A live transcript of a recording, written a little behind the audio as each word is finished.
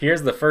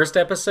Here's the first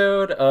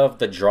episode of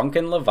the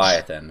Drunken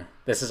Leviathan.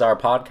 This is our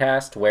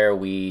podcast where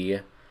we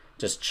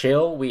just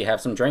chill, we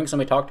have some drinks, and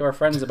we talk to our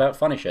friends about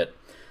funny shit.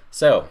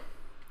 So,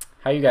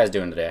 how you guys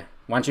doing today?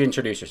 Why don't you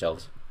introduce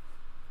yourselves?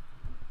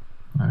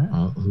 All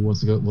right. Who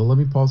wants to go? Well, let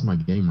me pause my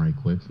game right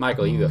quick.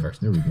 Michael, you go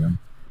first. There we go.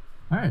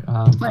 All right.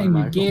 Playing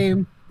the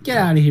game. Get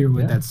out of here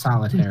with that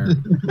solitaire.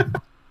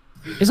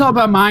 It's all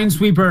about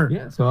Minesweeper.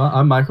 Yeah. So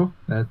I'm Michael.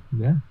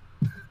 Yeah.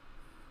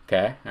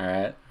 Okay. All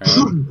right.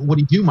 What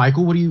do you do,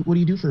 Michael? What do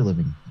you do for a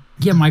living?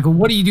 Yeah, Michael.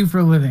 What do you do for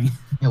a living?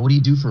 Yeah. What do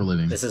you do for a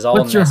living? This is all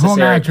What's your home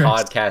necessary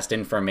address? podcast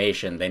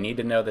information. They need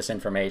to know this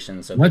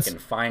information so What's- they can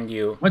find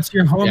you. What's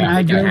your home They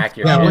address? can hack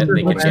your Yeah, shit. what's They your-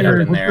 can get up in what's there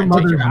your and take your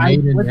mother's money.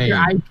 maiden What's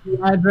your name? IP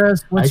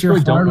address? What's your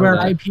actually don't know hardware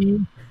that. IP?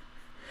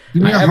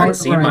 Give me I your haven't hardware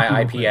seen my real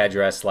IP quick.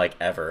 address like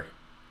ever.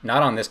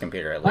 Not on this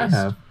computer, at I least.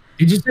 have.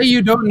 Did you say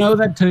you don't know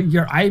that to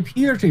your IP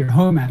or to your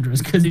home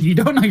address? Because if you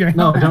don't know your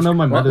No, home I don't know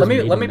my Well, mother's let me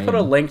maiden put a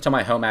name. link to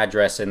my home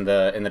address in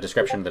the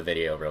description of the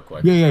video real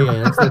quick.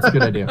 Yeah. That's a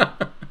good idea.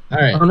 All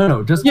right. Oh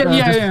no. Just Yeah. give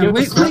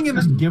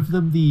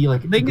them the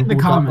Link in the Google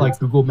comments.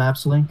 Google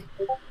Maps link.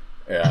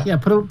 Yeah. Yeah,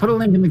 put a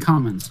link in the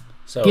comments.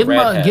 So Give 'em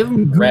a- Redhead, give 'em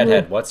Google-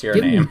 Redhead, what's your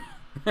give 'em-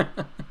 name?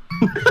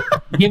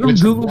 Give them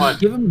Which Google. one?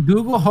 Give them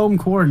Google home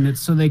coordinates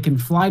so they can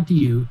fly to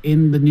you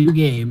in the new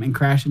game and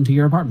crash into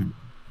your apartment.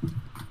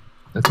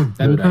 That's a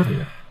That'd good be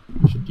idea.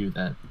 You should do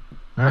that.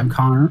 All right. I'm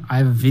Connor. I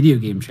have a video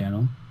game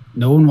channel.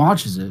 No one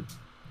watches it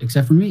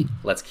except for me.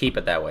 Let's keep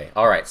it that way.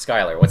 All right,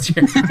 Skylar, what's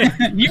your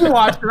You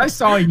watched it. I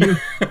saw you.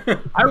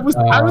 I was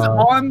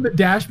on the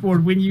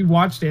dashboard when you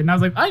watched it, and I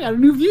was like, I got a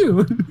new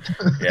view.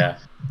 Yeah.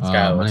 Skylar,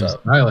 My what's name's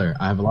up? Tyler.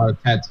 I have a lot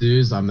of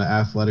tattoos. I'm the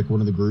athletic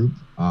one of the group.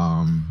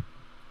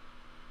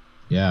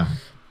 Yeah.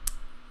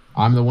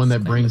 I'm the one that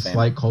Claim to brings fame.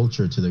 slight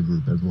culture to the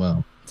group as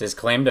well. It's his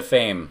claim to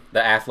fame,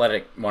 the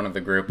athletic one of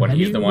the group, when Have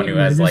he's you the one who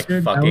been has like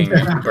registered?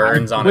 fucking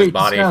burns on his Wait,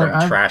 body Skylar, from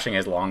I've- trashing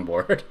his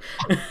longboard.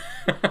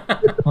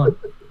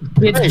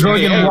 It's Hey,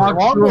 Jordan hey, walked through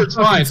a longboard's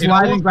fine. fucking It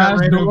sliding almost got glass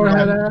ran door. over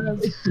Head by-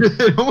 ass.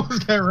 It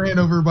almost got ran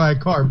over by a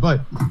car,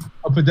 but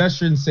a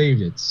pedestrian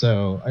saved it,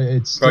 so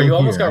it's Bro, still you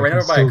almost here. got I ran can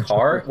over by a still-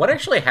 car? What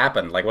actually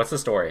happened? Like, what's the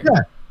story?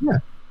 Yeah.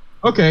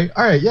 Okay,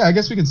 all right, yeah, I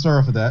guess we can start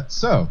off with that.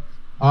 So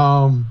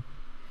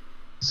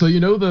you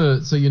know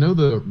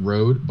the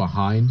road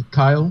behind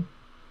Kyle?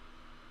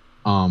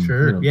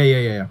 Sure. you know,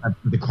 Yeah.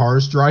 the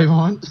cars drive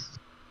on.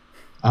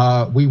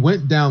 We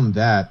went down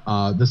that.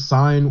 The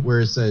sign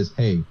where it says,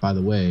 "Hey, by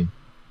the way,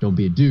 don't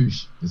be a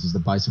douche. This is the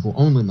bicycle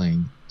only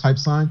lane" type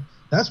sign.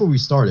 That's where we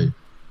started.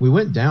 We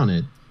went down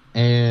it,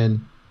 and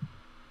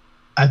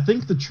I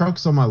think the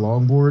trucks on my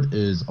longboard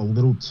is a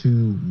little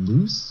too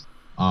loose.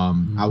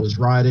 I was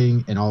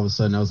riding, and all of a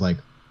sudden I was like,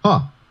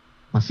 "Huh,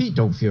 my feet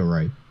don't feel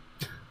right."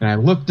 And I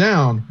look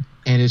down,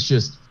 and it's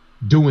just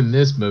doing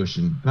this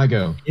motion, and I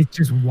go, It's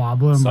just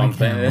wobbling like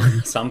hell.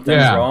 Something's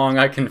Yeah. wrong.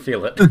 I can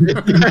feel it.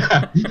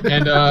 yeah.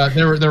 And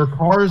there were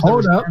cars that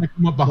Hold were up. trying to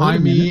come up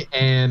behind Wait a me,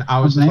 and I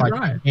was just Okay, like,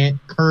 right. I can't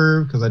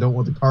curve because I don't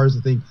want the cars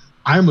to think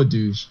I'm a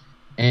douche.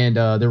 And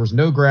there was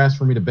no grass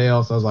for me to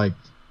bail, so I was like,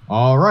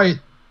 all right.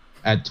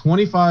 At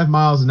 25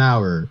 miles an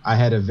hour, I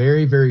had a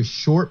very, very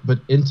short but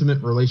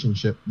intimate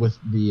relationship with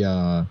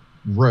the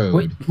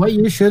road. What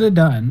you should have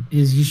done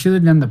is you should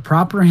have done the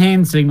proper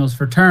hand signals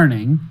for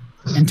turning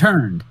and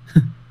turned.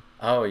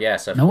 Oh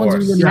yes, of No one's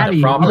course. gonna get mad at The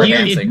you. proper If you-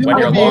 hand if signal. you When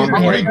you're have a-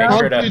 longboarding, make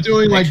sure I'm to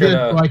doing like make this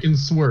sure so I can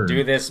swerve.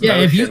 do this Yeah,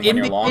 if you motion when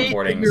you're indicate that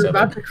longboarding. you're So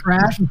about that, to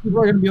crash, and people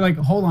are going to be like,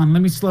 hold on,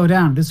 let me slow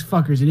down. This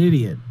fucker's an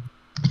idiot.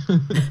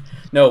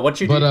 no, what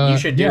you But,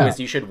 should do yeah. is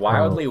you should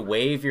wildly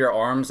wave your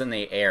arms in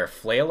the air,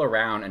 flail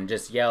around, and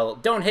just yell,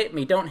 "Don't hit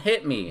me! Don't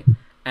hit me!"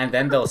 And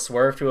then they'll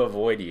swerve to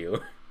avoid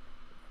you.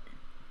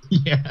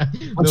 Yeah.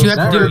 What you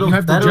have to do, you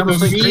have to that'll jump be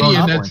The straight median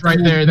up that's one.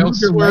 right there, they'll Move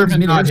your swerve legs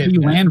and not mid-air so hit you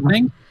me. land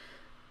right.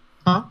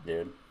 Huh?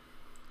 Dude.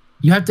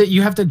 You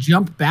have to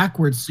jump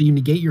backwards so you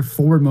negate your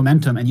forward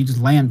momentum and you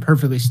just land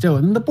perfectly still.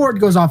 And then the board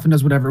goes off and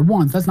does whatever it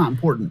wants. That's not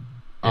important.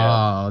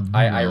 I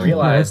no. realized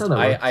Yeah, that's how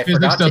that I Physics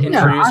forgot to doesn't-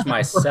 introduce I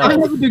myself.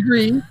 have a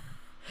degree.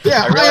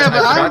 Yeah, I realized I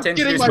forgot I'm to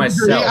getting introduce my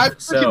degree. myself, I'm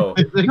so-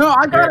 freaking- No,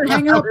 I got it Here.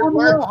 hanging up on the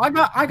wall. I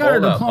got a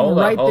Hold up, diploma hold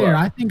up, right hold there.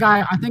 up. I think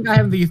I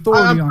have the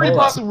authority I'm on pretty it. Hold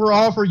up. positive we're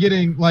all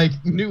forgetting like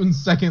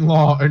Newton's second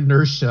law,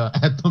 inertia,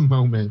 at the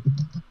moment.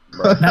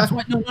 That's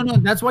why no.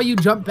 That's why you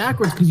jump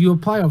backwards, because you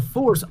apply a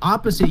force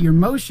opposite your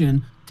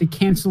motion to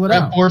cancel it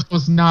That out. force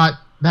was not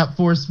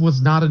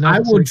enough. I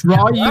will to draw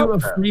cancel you out a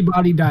that. free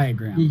body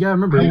diagram. You gotta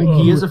remember, I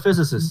will- he is a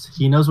physicist.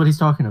 He knows what he's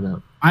talking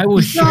about. I will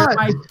He's share not.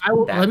 my.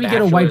 That Let me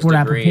get a bachelor's whiteboard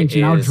degree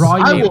application. I'll is draw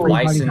you I a will free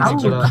body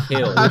license diagram.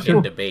 to kill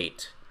in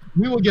debate.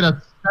 We will get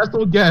a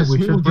special guest. We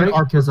will should get break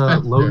our because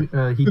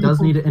professor. he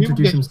does need to We will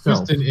introduce get himself.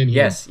 Houston in here.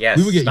 Yes, yes.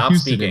 We will get Stop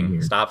Houston in speaking.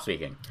 here. Stop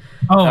speaking.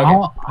 Oh,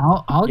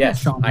 Okay. I'll get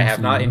Yes, Sean. I have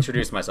Houston not in.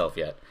 introduced myself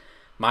yet.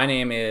 My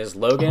name is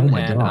Logan, Oh my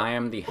and God. I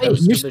am the Hey,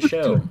 host you're of the supposed to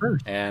do show. it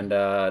first. And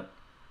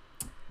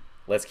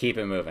Let's keep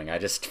it moving. I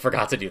just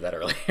forgot to do that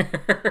earlier.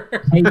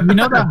 Hey, you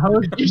know the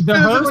host. The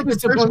host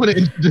is supposed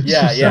to.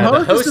 Yeah.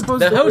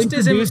 The host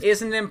introduce-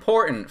 isn't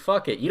important.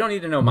 Fuck it. You don't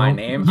need to know my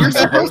name. I'm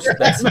the host.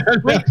 That's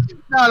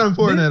not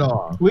important at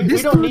all. We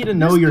don't need to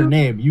know your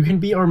name. You can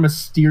be our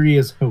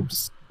mysterious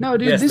host. No,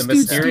 dude, yes, this the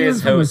dude's mysterious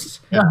stealing from host.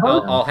 us.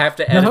 I'll have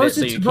to edit it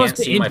so you can't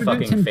see my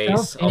fucking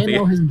face. I'll be...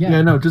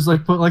 Yeah, no, just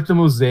like put like the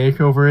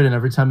mosaic over it, and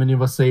every time any of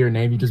us say your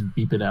name, you just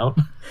beep it out.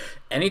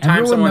 Anytime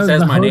Everyone someone knows says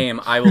the my host- name,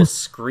 I will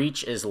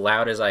screech as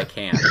loud as I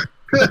can.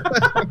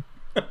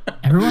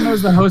 Everyone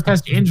knows the host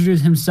has to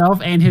introduce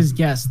himself and his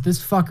guests. This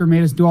fucker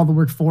made us do all the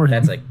work for him.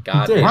 That's a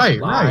goddamn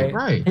lie.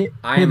 Right.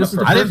 I am a this is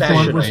the first one.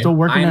 professional. We're still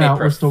working it out.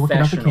 We're still working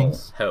out the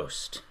kinks.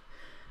 Host.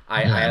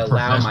 I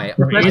allow my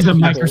He's a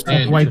people Microsoft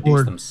to introduce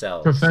whiteboard.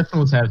 themselves.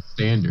 Professionals have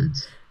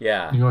standards.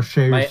 Yeah. You want to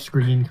share your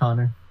screen,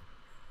 Connor?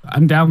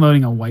 I'm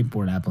downloading a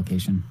whiteboard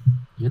application.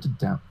 You have to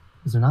down.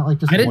 Is there not like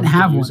just? I didn't one you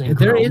have can one. use in If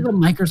there Chrome? is a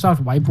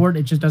Microsoft whiteboard,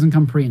 it just doesn't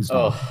come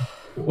pre-installed. Oh.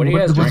 What are you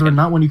guys Was there drinking?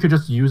 not one you could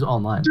just use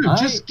online? Dude,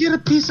 just get a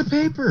piece of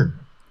paper.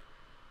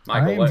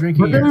 Michael, I am what?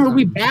 drinking. But then it'll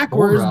be some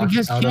backwards Bull Rock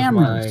because out of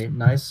cameras.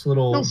 my nice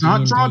little. No, it's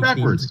not. Draw D&D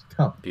backwards. themed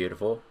cup.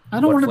 Beautiful. I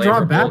don't What want to draw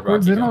flavor it Bull Rock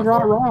backwards. you Then I'll going draw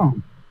it for?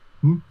 wrong.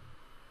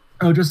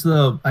 Oh, just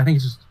the. I think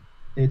it's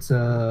Is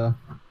that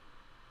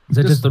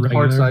just the hard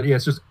regular? cider? Yeah,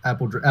 it's just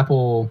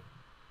apple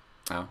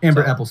Oh,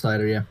 amber solid. apple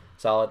cider. Yeah.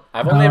 Solid.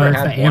 I've only ever it's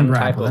had the one amber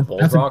type apple. of Bull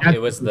That's Rock. exactly-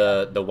 It was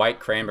the white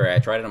cranberry. I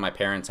tried it at my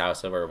parents'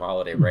 house over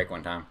holiday break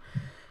one time,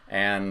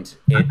 and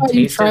it thought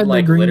you tried tasted the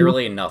like green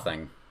literally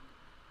nothing.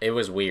 It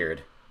was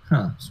weird.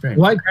 Huh. Strange.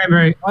 White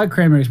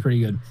cranberry is pretty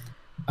good.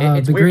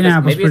 It's The weird green 'cause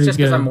apple's maybe it's pretty just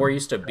because good. I'm more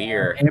used to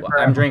beer. Amber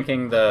I'm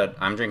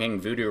apple.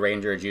 drinking Voodoo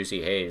Ranger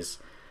Juicy Haze.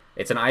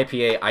 It's an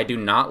IPA. I do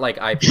not like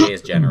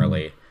IPAs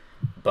generally,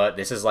 but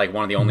this is like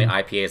one of the only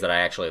IPAs that I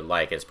actually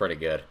like. It's pretty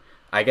good.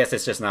 I guess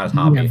it's just not as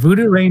hoppy. Yeah,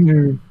 Voodoo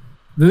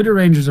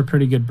Ranger's a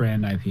pretty good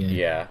brand IPA.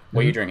 Yeah.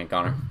 What are you drinking,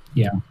 Connor?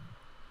 Yeah.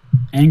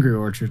 Angry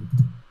Orchard.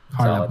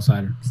 Hard Solid. apple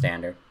cider.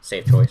 Standard.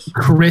 Safe choice.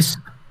 Crisp.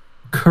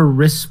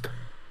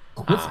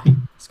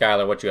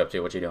 Skylar, what you up to?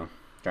 What you doing?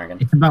 Drinking?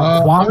 It's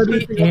about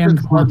quality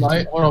and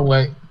quantity. Hold on,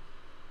 wait.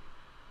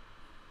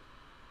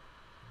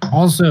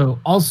 Also,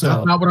 That's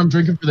not what I'm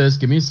drinking for this.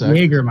 Give me a sec.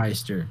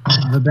 Jägermeister.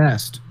 The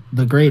best.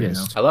 The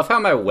greatest. I love how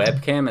my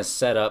webcam is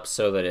set up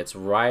so that it's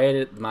right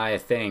at my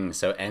thing.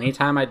 So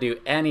anytime I do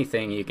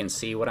anything, you can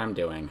see what I'm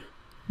doing.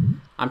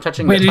 I'm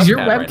touching Wait, the is your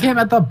touchpad right webcam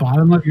now. at the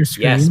bottom of your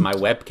screen? Yes, my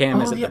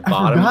webcam is Oh, at yeah, the I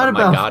bottom forgot of my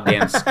about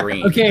goddamn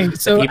screen. Okay,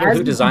 so the people as who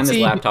you designed can this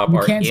see, laptop you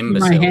are can't see my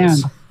imbeciles.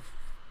 hand.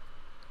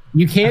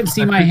 You can't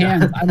see my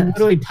hand. I'm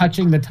literally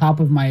touching the top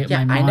of my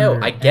Yeah, my I know.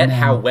 monitor, I get and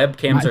how then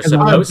webcams are because I'm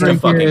supposed to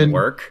fucking drinking-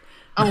 work.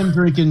 I'm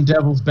drinking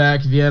Devil's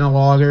Back Vienna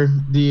Lager,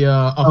 the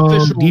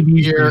official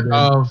DB's beer pretty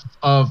good.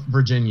 of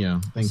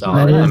Virginia. Thank So you.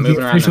 That is I'm the moving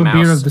around the official beer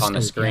mouse of the on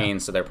the state, screen,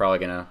 so they're probably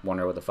gonna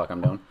wonder what the fuck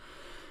I'm doing.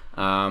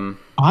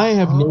 I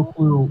have no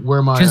clue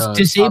where my Just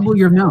disable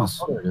your mouse.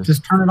 Oh, there it is.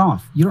 Just turn it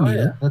off. You don't need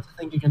it. That's the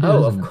thing you can do.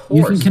 Oh, isn't of it? course.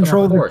 You can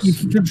control of course. you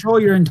can control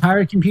your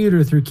entire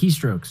computer through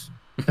keystrokes.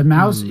 The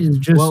mouse is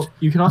just Well,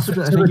 you can also.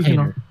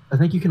 a I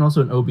think you can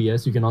also in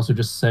OBS. You can also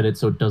just set it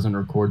so it doesn't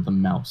record the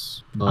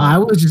mouse. But I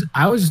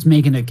was just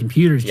making a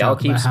computer joke. Y'all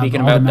keep about how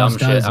speaking all the about mouse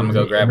dumb shit. does I'm is gonna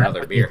go it grab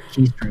another replicates beer.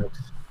 keystrokes.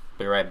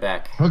 Be right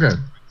back. Okay,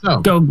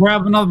 so Go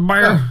grab another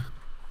beer.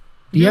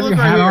 Do you have look your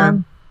right hat here.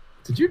 on?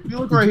 did you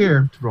look right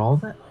here. Draw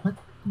that? What?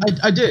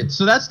 I did.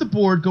 So that's the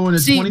board going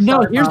at See, 25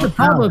 no. Here's the miles an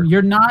hour. problem.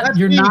 You're not That's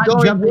me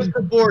going jumping. with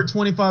the board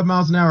 25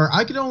 miles an hour.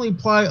 I can only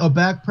apply a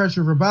back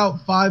pressure of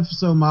about 5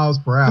 so miles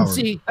per hour.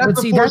 see- that's but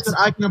the see, force that's-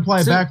 that I can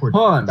apply backwards.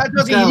 Hold on. That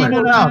doesn't Skylar,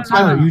 even out.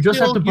 Skylar, you just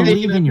have to Still getting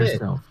believe in it.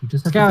 yourself. You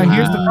just have to Skylar, believe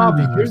here's the in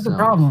problem. Here's the yourself.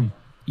 problem.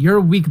 You're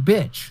a weak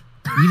bitch.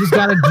 You just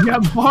gotta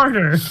jump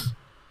harder.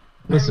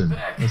 Listen.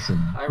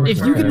 If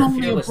you can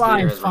only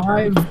apply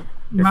 5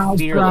 miles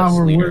per fearless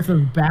hour leader. worth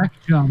of back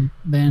jump,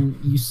 then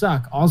you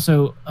suck.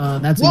 Also,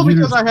 that's Well, a unit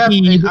because of I have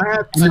speed an and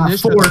not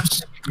initiative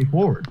force.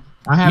 forward.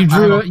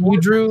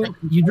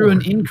 You drew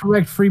an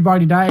incorrect free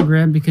body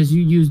diagram because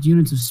you used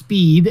units of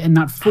speed and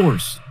not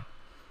force.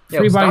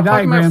 Yo, stop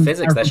talking about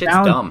physics. are That shit's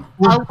balanced dumb.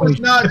 I was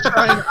not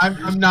trying.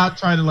 I'm not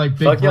trying to like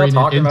big Fuck y'all brain it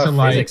talking into about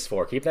like physics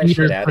for? Keep that shit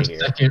meters out per of here.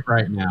 second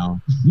right now.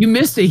 You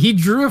missed it. He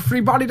drew a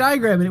free body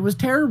diagram and it was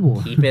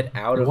terrible. Keep it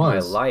out It of my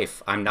was.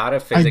 life. I'm not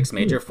a physics did.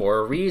 major for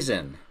a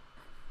reason.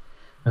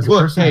 As a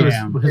Look, person hey, who's-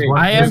 I whose hey, wife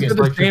I am is for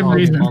the lectures same on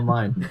reason.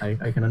 Online,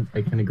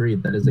 I can agree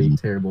that is a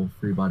terrible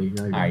free body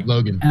diagram. Alright.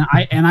 Logan.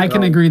 And I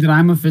can agree that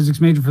I'm a physics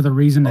major for the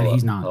reason that Hold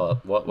he's up, not. hold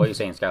up. What are you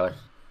saying, Skylar?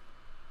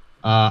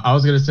 I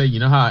was gonna say, you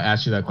know how I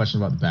asked you that question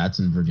about the bats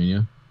in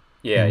Virginia?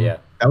 Yeah, yeah.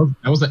 That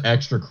was an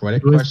extra credit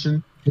It was-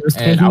 question. He was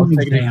And taking I was an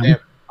taking an exam. exam.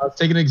 I was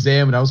taking an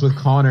exam, and I was with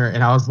Connor,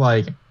 and I was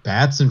like,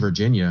 "Bats in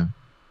Virginia."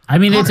 I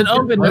mean, it's an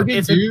Connor, open. Logan,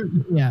 It's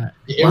dude. yeah.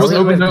 It Why was was it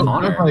open with note.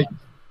 Connor?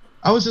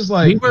 I was just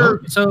like, We were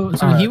Logan. so he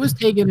Alright. was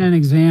taking an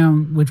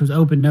exam which was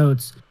open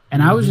notes,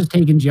 and I was just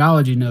taking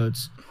geology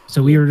notes.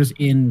 So we were just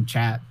in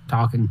chat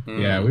talking.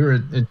 Yeah, we were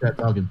in chat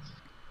talking,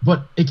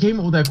 but it came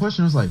up with that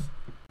question. I was like,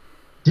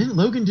 "Didn't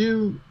Logan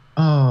do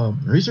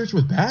research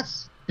with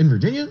bats in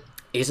Virginia?"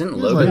 Isn't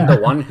was Logan like-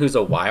 the one who's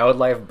a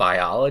wildlife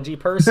biology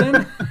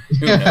person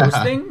who knows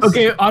things?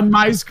 Okay, on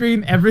my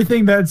screen,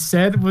 everything that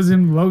said was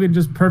in Logan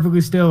just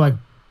perfectly still, like.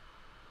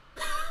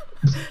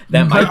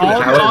 That might be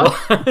all how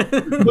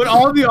it was. But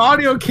all the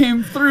audio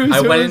came through. I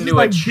So it went was into just, a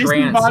like,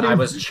 trance. disembodied- I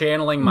was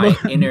channeling my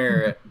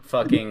inner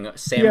fucking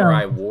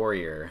samurai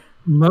warrior.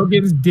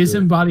 Logan's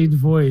disembodied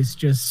voice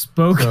just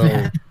spoke So,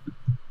 that.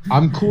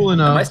 I'm cool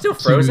enough. Am I still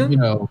frozen? To, you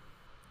know,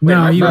 Wait,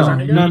 am I you frozen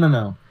are. again?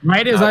 No.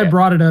 Right as I Okay.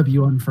 brought it up,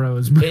 you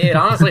unfroze. It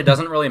honestly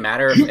doesn't really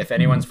matter if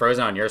anyone's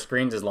frozen on your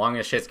screens as long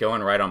as shit's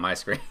going right on my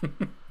screen.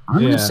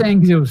 I'm Yeah. just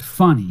saying because it was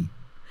funny.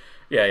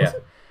 Yeah.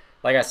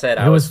 Like I said,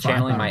 It I was was fine.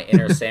 channeling my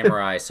inner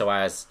samurai so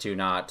as to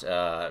not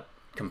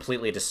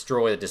completely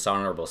destroy the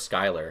dishonorable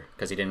Skylar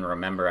because he didn't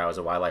remember I was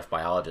a wildlife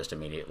biologist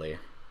immediately.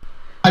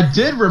 I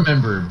did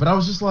remember, but I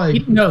was just like,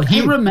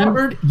 He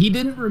remembered. He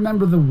didn't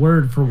remember the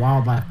word for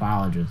wildlife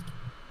biologist.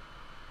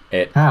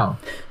 How?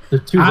 The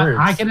two words.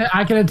 I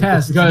can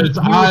attest. because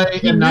I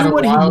am not a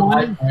what he wildlife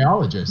wanted.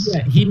 biologist.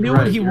 Yeah, he knew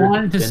what Right, he you're a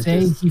wanted to say.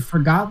 dentist. He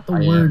forgot the I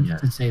am, word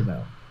yes. to say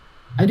though.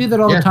 I do that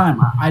all Yeah. the time.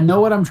 I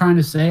know what I'm trying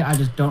to say. I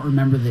just don't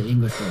remember the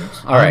English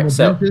words. All I'm right, a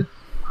so dentist.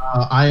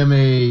 I am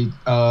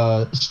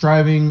a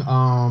striving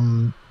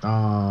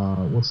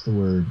what's the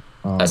word?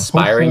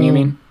 aspiring, you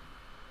hopeful- mean?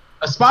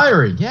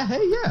 Aspiring, yeah, hey,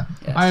 yeah.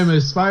 Yes. I am an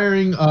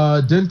aspiring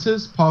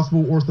dentist,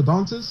 possible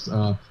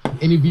orthodontist.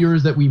 Any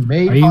viewers that we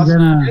may Are you possibly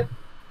gonna- hit,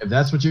 if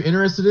that's what you're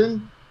interested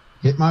in,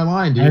 hit my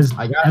line, dude. As,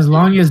 I got as you.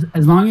 long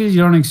as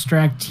you don't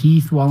extract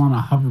teeth while on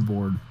a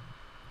hoverboard.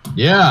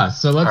 Yeah,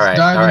 so let's All right,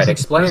 dive into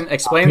explain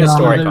the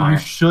story, You Connor.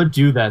 should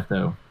do that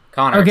though.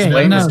 Connor, Okay,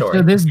 explain no. the story.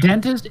 So this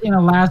dentist in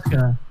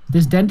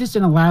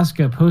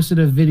Alaska posted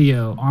a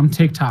video on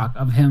TikTok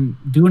of him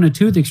doing a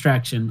tooth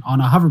extraction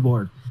on a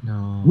hoverboard,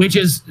 No. which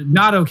is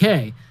not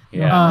okay.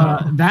 Yeah.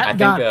 Uh, I that think,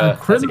 got that's a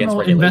against criminal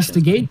regulations.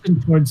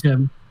 investigation towards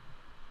him.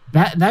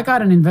 That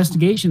got an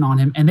investigation on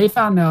him, and they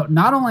found out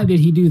not only did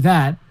he do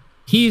that,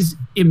 he's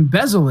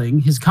embezzling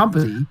his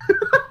company.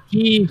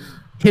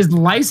 His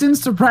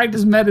license to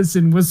practice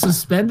medicine was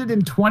suspended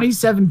in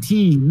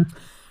 2017.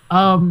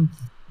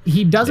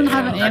 He doesn't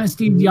have an Damn.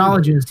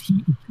 anesthesiologist.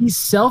 He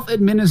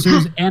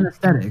self-administers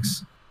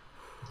anesthetics,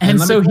 and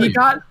let me so tell he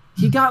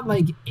you. got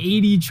like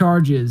 80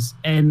 charges,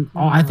 and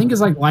I think it's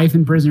like life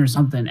in prison or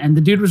something. And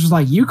the dude was just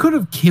like, "You could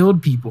have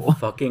killed people."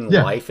 Fucking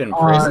Yeah. life in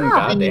prison, yeah,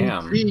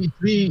 goddamn. To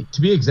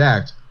be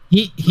exact,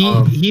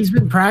 He's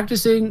been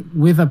practicing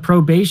with a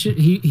probation.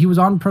 He was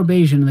on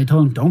probation, and they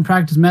told him don't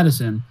practice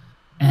medicine,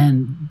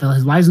 and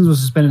his license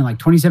was suspended in like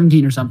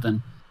 2017 or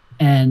something.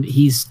 And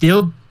he's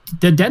still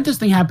the dentist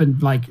thing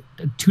happened like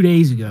 2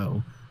 days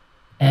ago,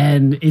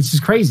 and it's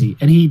just crazy.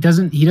 And he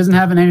doesn't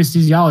have an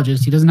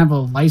anesthesiologist. He doesn't have a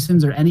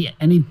license or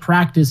any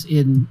practice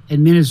in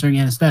administering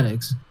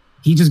anesthetics.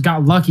 He just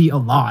got lucky a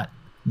lot.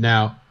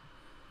 now,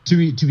 to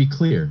be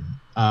clear,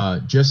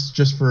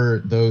 just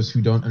for those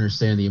who don't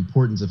understand the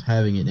importance of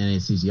having an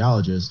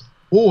anesthesiologist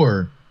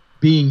or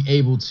being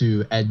able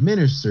to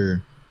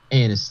administer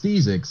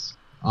anesthesia,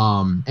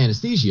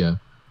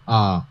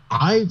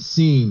 I've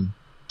seen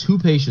 2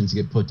 patients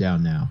get put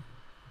down now.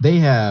 They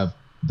have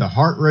the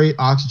heart rate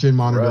oxygen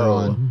monitor Bro.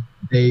 on.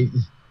 They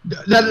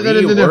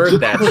Reword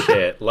that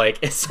shit. Like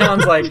it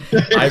sounds like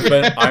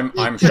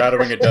I'm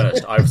shadowing a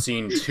dentist. I've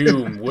seen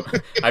two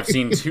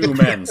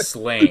men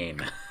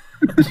slain.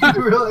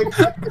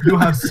 You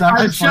have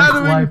sacrificed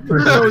life for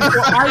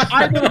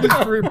I know this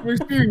for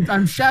experience.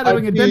 I'm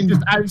shadowing a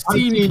dentist. I've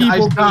seen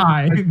people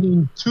die. I've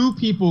seen 2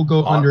 people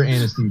go under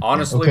anesthesia.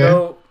 Honestly, okay?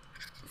 though,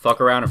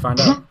 fuck around and find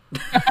out.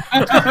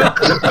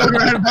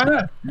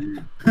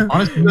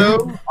 Honestly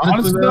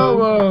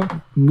though,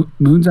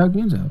 Moon's out,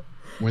 goons out.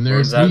 when they're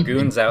Goons out, asleep,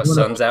 goons out,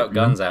 suns out,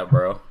 guns out,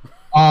 bro.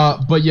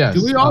 but yes.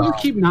 Do we all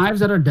just keep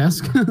knives at our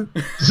desk?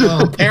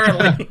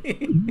 Apparently.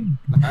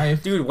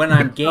 Dude, when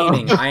I'm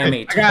gaming, I am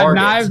a I got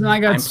knives target. and I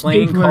got I'm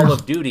playing staplers. Call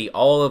of Duty.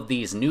 All of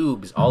these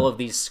noobs, all of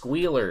these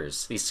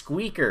squealers, these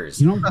squeakers,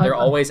 You don't play- they're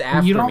always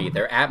after you don't- me.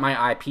 They're at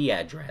my IP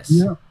address.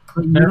 You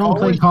don't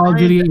play Call of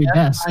Duty at your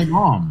desk. My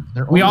mom.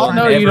 They're We all always-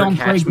 know you Never don't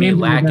play catch me games on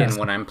your lacking desk.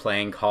 when I'm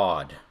playing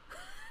COD.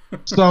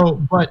 So,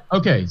 but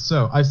okay.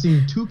 So I've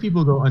seen 2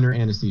 people go under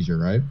anesthesia,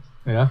 right?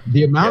 Yeah.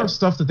 The amount Yeah. of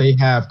stuff that they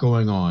have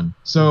going on.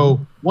 So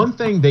one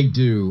thing they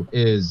do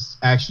is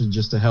actually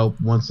just to help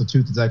once the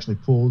tooth is actually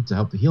pulled to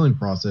help the healing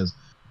process.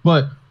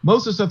 But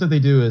most of the stuff that they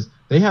do is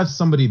they have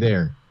somebody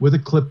there with a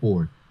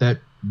clipboard that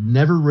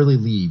never really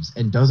leaves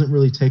and doesn't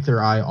really take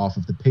their eye off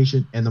of the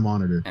patient and the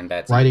monitor, And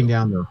that's writing you.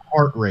 down their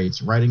heart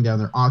rates, writing down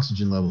their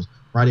oxygen levels,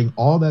 writing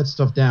all that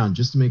stuff down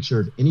just to make sure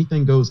if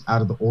anything goes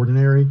out of the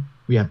ordinary,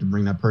 we have to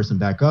bring that person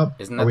back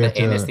up. Isn't or that we the have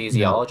to,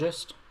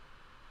 anesthesiologist?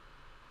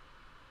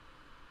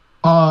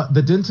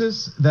 The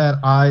dentist that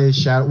I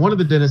shadow, one of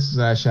the dentists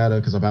that I shadow,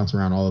 because I bounce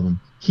around all of them,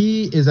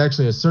 he is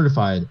actually a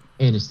certified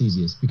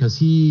anesthesiast because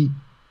he,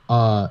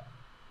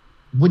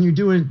 when you're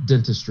doing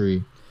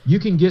dentistry, you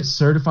can get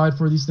certified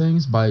for these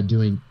things by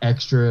doing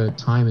extra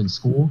time in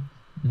school.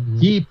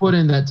 He put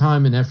in that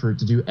time and effort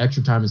to do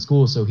extra time in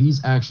school, so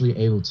he's actually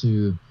able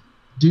to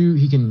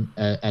he can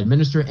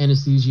administer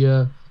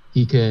anesthesia.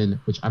 he can,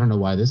 which I don't know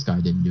why this guy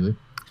didn't do it.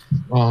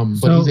 But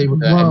So, he's able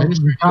to well,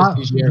 administer the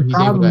anesthesia, he's able to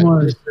problem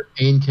was- administer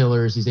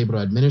painkillers, he's able to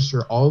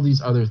administer all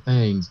these other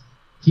things.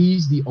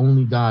 He's the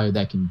only guy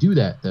that can do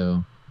that,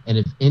 though. And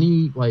if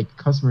any like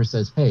customer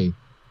says, "Hey,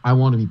 I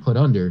want to be put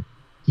under,"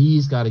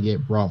 he's got to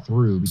get brought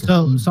through.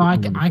 Because So I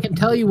can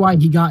tell you why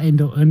he got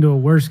into a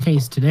worse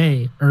case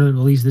today, or at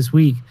least this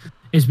week,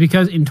 is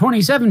because in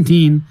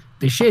 2017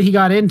 the shit he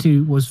got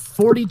into was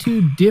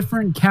 42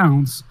 different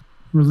counts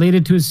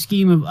related to a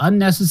scheme of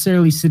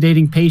unnecessarily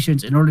sedating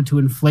patients in order to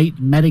inflate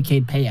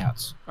Medicaid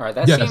payouts. All right,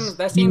 that Yes.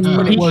 seems He-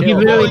 pretty he chill.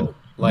 literally- Though.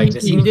 Like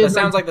he did, that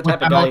sounds like the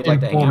type of guy you'd like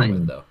to hang out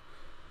with, though.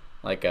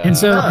 Like And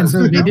so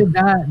they did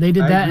that. They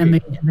did that, and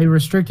they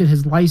restricted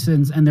his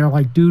license. And they're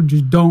like,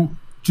 "Dude, don't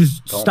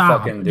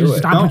stop. fucking do Just it.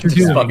 stop what you're Just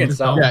doing." fucking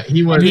stop. Yeah,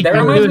 he was. Dude, that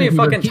he- reminds me of he-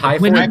 fucking he-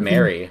 Typhoid when-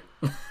 Mary.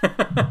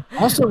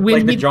 Also, when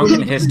Like the we- Drunken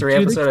when we History did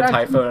the episode of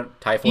extraction-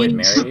 Typhoid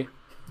Mary.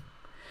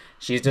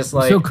 She's just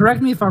like, So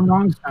correct me if I'm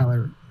wrong,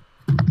 Skyler.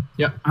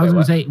 Yeah. I was Wait,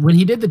 going to say, when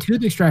he did the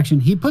tooth extraction,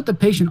 he put the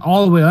patient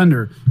all the way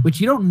under, which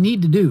you don't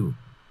need to do.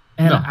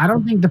 And No. I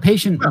don't think the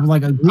patient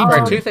like agreed for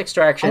to a it. tooth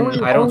extraction,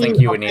 only- I don't think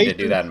only you would need to do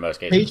patients- that in most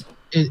cases.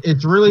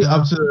 It's really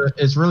up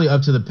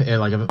to the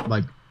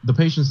like the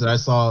patients that I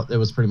saw. It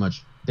was pretty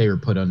much they were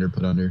put under.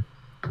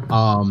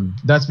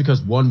 That's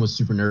because one was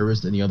super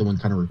nervous and the other one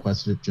kind of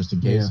requested it just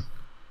in case. Yeah.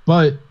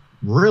 But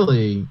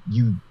really,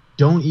 you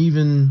don't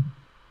even.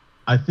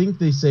 I think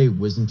they say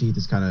wisdom teeth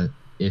is kind of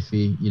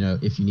iffy. You know,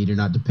 if you need or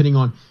not, depending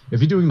on if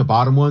you're doing the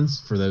bottom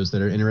ones. For those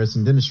that are interested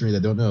in dentistry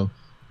that don't know,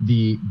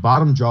 the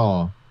bottom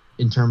jaw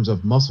in terms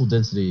of muscle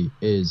density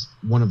is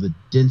one of the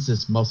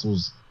densest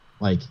muscles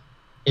like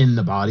in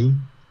the body.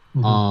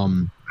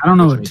 Mhm. I don't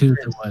know what which tooth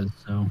makes it was.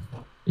 So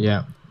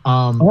Yeah. But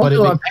it also,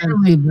 makes sense.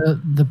 apparently,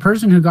 the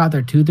person who got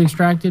their tooth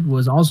extracted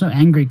was also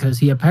angry because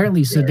he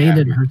apparently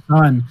sedated her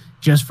son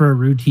just for a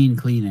routine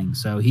cleaning.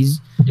 So he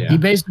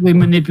basically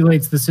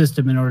manipulates the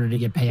system in order to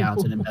get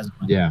payouts and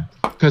embezzlement. Yeah,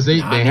 because they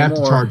Not have to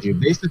anymore. charge you. If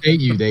they sedate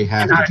you, they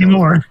have to Not charge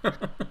anymore. you.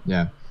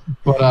 Yeah,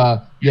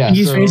 but yeah.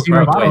 He's so, facing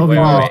Wait, a lot of wait,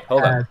 law.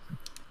 hold on.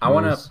 I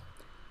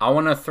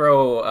want to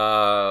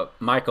throw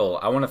Michael.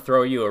 I want to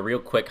throw you a real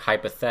quick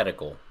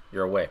hypothetical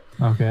your way.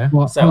 Okay.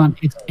 Well, So- hold on.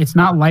 It's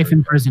not life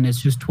in prison.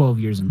 It's just 12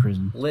 years in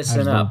prison. I Listen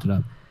just up. looked it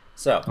up.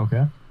 So,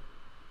 Okay.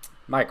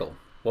 Michael,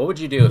 what would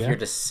you do if Yeah. you're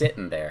just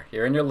sitting there?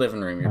 You're in your living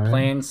room. You're All right.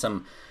 playing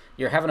some.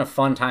 You're having a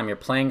fun time. You're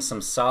playing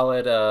some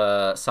solid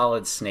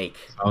Snake.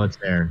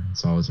 Solitaire.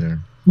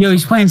 Yo,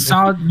 he's playing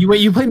solid.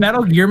 You play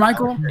Metal Gear,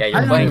 Michael? Yeah, I you're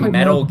didn't playing play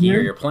Metal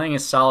Gear. You're playing a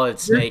solid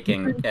Snake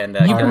and You killing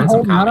can some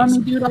hold out on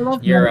commies. me, dude. I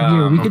love You're, Metal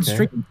Gear. We could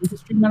okay.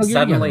 stream Metal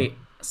Gear together.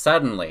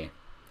 Suddenly,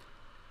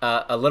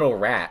 a little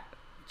rat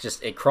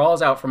it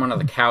crawls out from under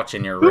the couch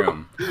in your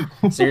room.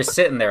 So you're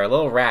sitting there, a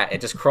little rat. It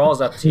just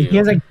crawls up to you. He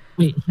has a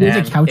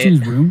And couch in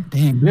his room.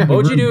 Damn. Yeah. What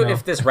would you do room now.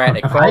 if this rat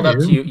it crawled up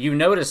do. to you? You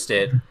noticed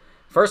it.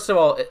 First of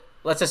all,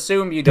 let's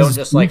assume you don't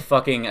just like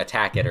fucking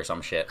attack it or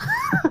some shit.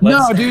 No,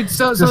 Let's- dude.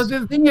 So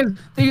the thing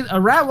is,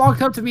 a rat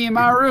walked up to me in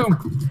my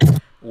room.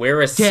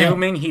 We're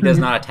assuming he does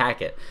not attack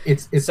it.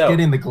 It's So,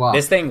 getting the Glock.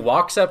 This thing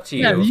walks up to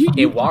you. Yeah,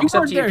 It walks up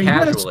weren't to you there. He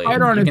had a casually.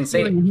 spider on You its can see.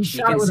 ceiling and he You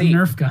shot can it with see. a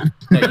Nerf gun.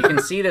 No, you can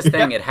see this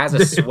thing. It has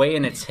a sway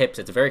in its hips.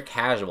 It's very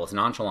casual. It's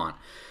nonchalant.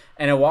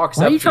 And it walks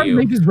Why are up you to trying to you.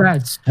 make this rat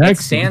It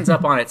sexy? stands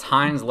up on its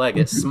hind leg.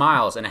 It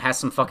smiles, and it has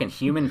some fucking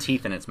human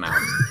teeth in its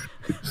mouth.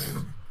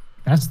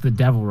 That's the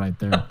devil right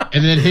there.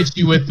 And then hits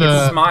you with It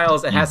the.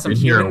 smiles. It has some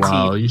Been here a human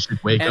while. teeth. You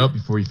should wake And- up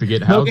before you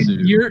forget how Logan,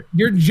 to.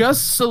 you're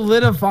just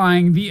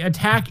solidifying the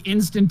attack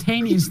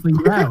instantaneously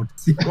route.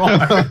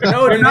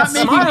 No, dude, not it's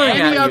making smiling any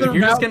at you. other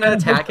You're just route gonna than-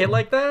 attack it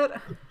like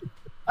that?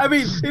 I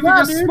mean, if you Yeah,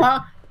 just dude.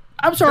 smile,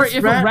 I'm sorry, this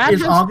if a rat rat is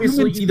has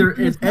obviously human either teeth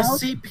in an his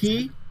mouth-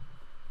 SCP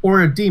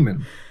or a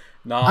demon.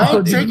 No, I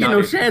ain't dude, taking no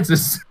dude.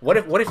 chances. What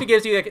if he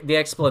gives you the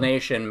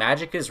explanation?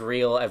 Magic is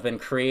real. I've been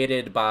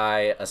created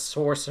by a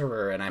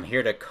sorcerer, and I'm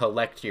here to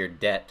collect your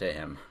debt to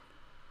him.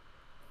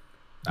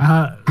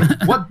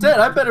 What debt?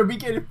 I better be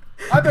getting.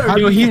 I better How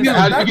do be he getting do-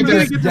 that. how do you That get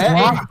means this debt.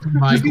 block,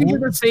 He's gonna Michael?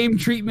 get the same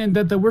treatment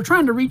that we're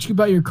trying to reach you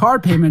about your car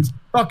payments.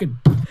 Fucking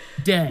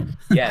dead.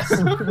 Yes,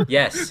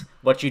 yes.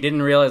 What you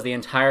didn't realize the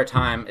entire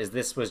time is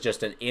this was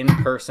just an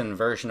in-person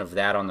version of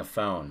that on the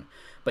phone.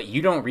 But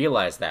you don't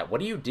realize that. What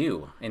do you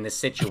do in this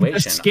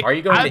situation? sca- Are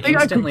you going I to think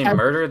I could instantly catch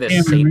murder this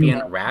him in real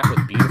sapient rat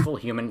with beautiful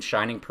human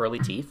shining pearly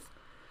teeth?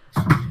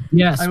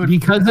 Yes, I would,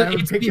 because I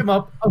would it's pick him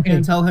up okay.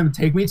 and tell him,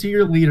 "Take me to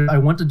your leader. I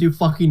want to do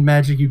fucking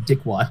magic, you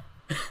dickwad."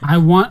 I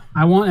want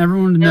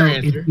everyone to know Fair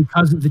answer. it's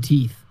because of the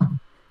teeth.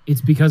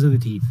 It's because of the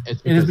teeth. It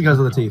is because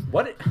of the teeth.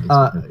 What?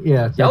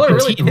 Yeah. Y'all are The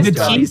really teeth- pissed the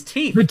about teeth- these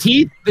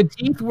teeth. The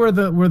teeth were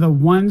the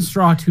one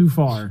straw too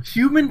far.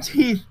 Human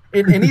teeth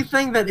in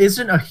anything that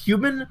isn't a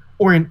human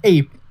or an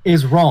ape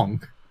is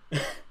wrong.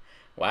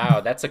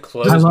 Wow, that's a I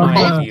closed love mind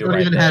that. view don't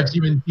right even there. have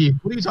human teeth.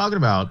 What are you talking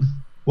about?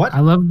 What?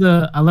 I love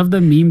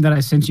the meme that I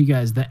sent you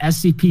guys. The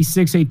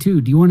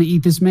SCP-682. Do you want to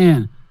eat this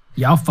man?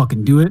 Yeah, I'll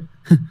fucking do it.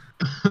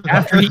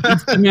 After he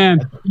eats the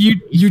man,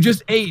 you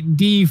just ate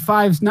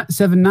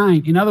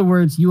D579. In other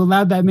words, you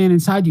allowed that man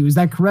inside you. Is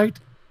that correct?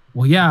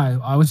 Well, yeah,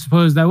 I would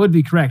suppose that would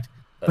be correct.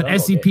 But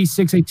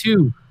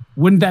SCP-682,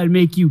 wouldn't that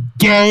make you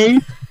gay?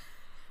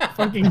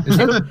 Fucking.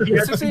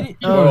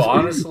 Oh,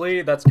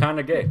 honestly, that's kind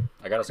of gay.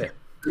 I gotta say.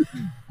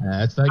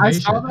 That's that I gay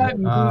saw shit. that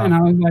and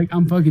I was like,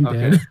 I'm fucking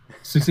dead.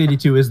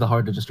 682 is the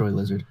hard to destroy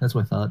lizard. That's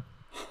what I thought.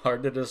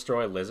 Hard to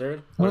destroy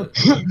lizard. And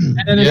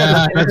then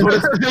That's what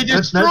it's. They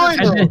destroyed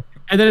them.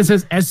 And then it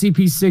says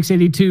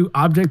SCP-682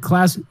 object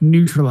class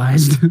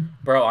neutralized.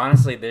 Bro,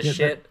 honestly, this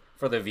shit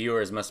for the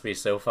viewers must be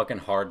so fucking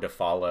hard to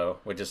follow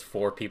with just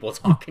 4 people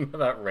talking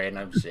about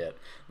random shit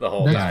the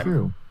whole That's time.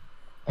 true.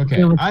 Okay,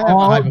 Okay, let's I have a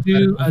all do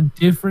hypothetical. a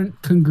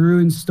different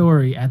congruent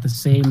story at the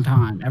same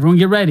time. Everyone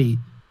get ready.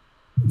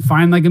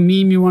 Find like a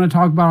meme you want to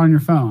talk about on your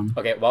phone.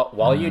 Okay, well,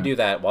 while you do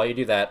that,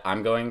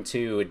 I'm going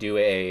to do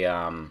a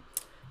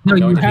No,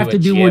 you have to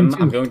do one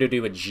I'm too. going to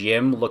do a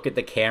Jim look at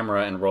the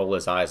camera and roll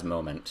his eyes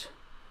moment.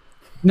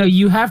 No,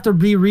 you have to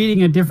be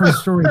reading a different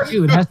story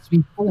too. It has to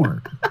be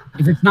 4.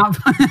 If it's not,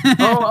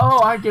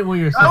 I get what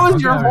you're saying. that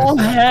was your whole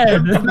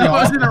head. That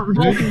wasn't a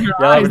roll in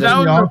your eyes. That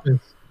was Office.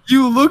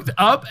 you looked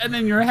up and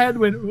then your head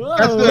went. Whoa.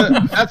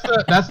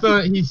 That's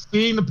the. He's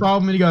seeing the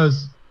problem and he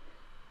goes.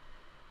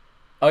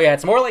 Oh yeah,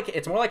 it's more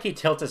like he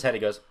tilts his head. He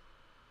goes,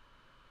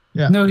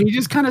 Yeah. No, he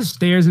just kind of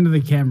stares into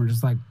the camera,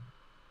 just like.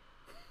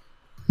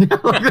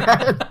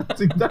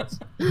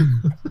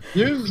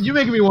 You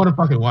making me want to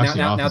fucking watch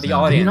now The Office. the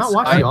audience. not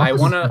watch I The Office?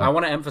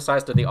 want to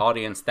emphasize to the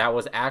audience that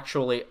was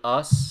actually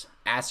us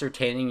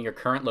ascertaining your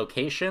current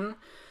location.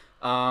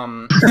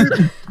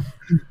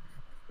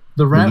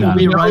 The rat will We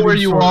be know arriving where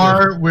you shortly.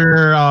 are.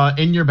 We're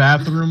in your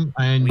bathroom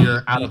and We-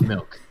 you're out of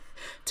milk.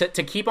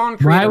 To keep on Why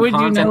creating would you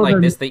content know like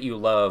them? this that you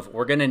love,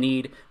 we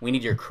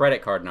need your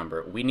credit card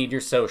number. We need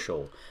your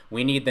social.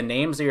 We need the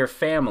names of your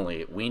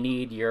family. We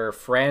need your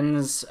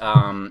friends,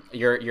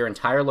 your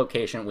entire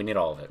location. We need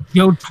all of it.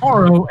 Yo,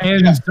 Taro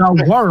and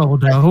the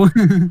world, though.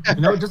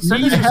 Just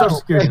send us Need your social help.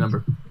 security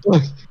number.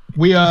 Look,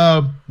 we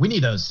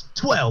need those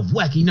 12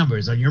 wacky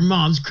numbers on your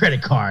mom's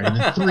credit card and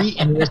the 3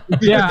 interest.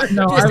 Yeah,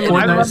 no,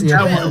 I love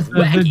that one.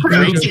 Wacky,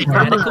 crazy, The-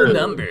 radical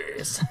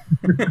numbers.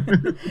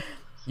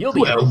 You'll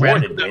be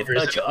rewarded with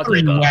a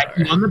chocolate bar.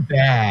 wacky on the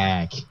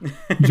back.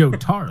 Joe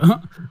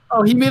Taro.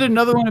 Oh, he made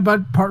another one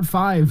about part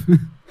 5.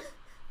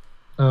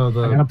 Oh,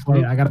 I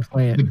gotta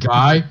play it. The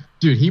guy,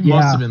 dude, he Yeah.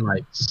 must have been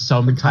like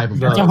some type of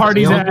That's a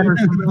Hardy's ad. or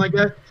something like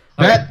that.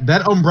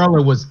 That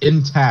umbrella was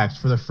intact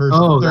for the first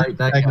 30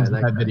 that seconds guy,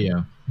 of that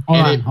video. Hold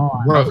And on, it hold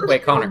on. broke.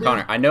 Wait,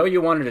 Connor, I know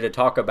you wanted to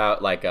talk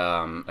about like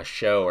a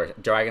show or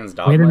Dragon's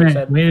Wait a Dogma.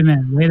 minute,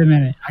 wait a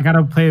minute. I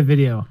gotta play a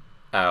video.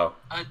 Oh,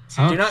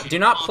 do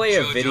not play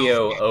a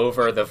video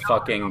over the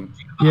fucking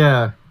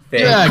Yeah. thing.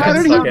 Yeah, How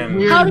It's did he-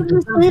 fucking- how did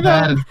you say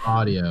that? Bad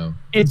audio.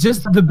 It's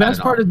just the best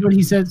part is when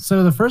he said.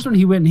 So the first one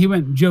he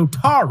went Joe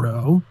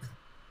Taro,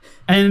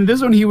 and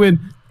this one he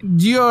went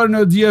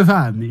Giorno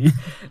Giovanni.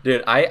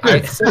 Dude, I'm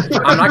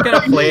not gonna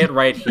play it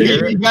right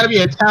here. You gotta be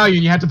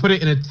Italian. You have to put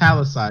it in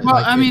italicized. Well,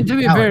 like, I mean, to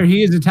be italic. fair,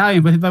 he is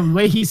Italian, but the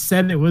way he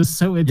said it was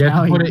so You have to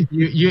Italian. put it.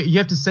 You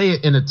have to say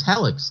it in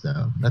italics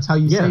though. That's how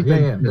you Yeah, say yeah,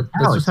 it. yeah. in That's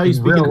italics just how you in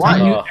speak real in life.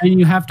 Italian. and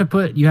you have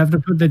to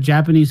put the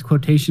Japanese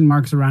quotation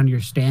marks around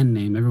your stand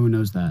name. Everyone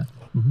knows that.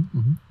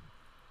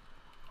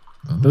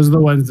 Those are the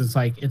ones that's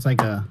like it's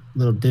like a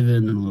little divot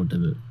and then a little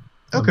divot.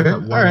 Okay. That All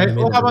one right. animated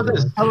Well, how about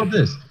video. this? How about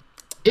this?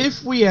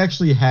 If we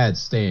actually had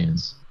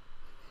stands,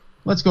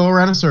 let's go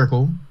around a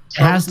circle.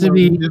 It has to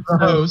be The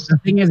host. the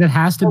thing is it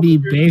has to be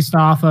based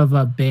off of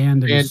a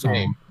band and a Band song.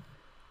 name.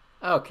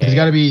 Okay. It's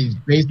got to be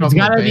based off It's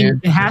gotta of a be.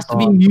 band. It has to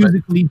be song,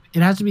 musically.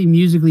 It has to be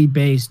musically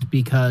based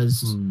because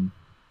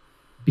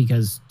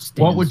stands.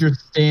 What would your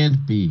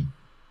stand be?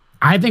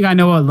 I think I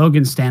know what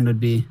Logan's stand would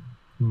be.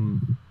 Hmm.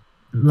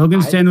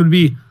 Logan's stand would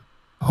be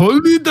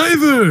Holy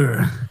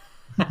Diver.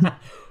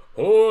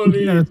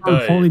 Holy Yeah, that's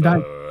called Holy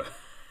diver.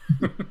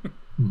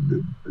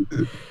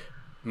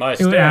 My would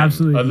stand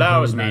absolutely be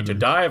allows Holy me to Diver.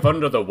 dive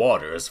under the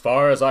water as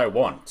far as I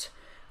want.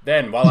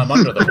 Then, while I'm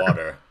under the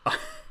water,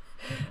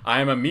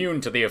 I am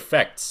immune to the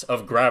effects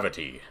of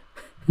gravity.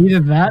 Either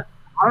that.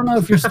 I don't know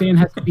if your stand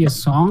has to be a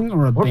song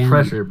or a Or band.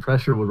 pressure.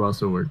 Pressure would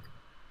also work.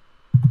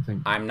 I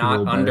think I'm a not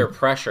little under better.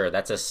 pressure.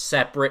 That's a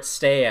separate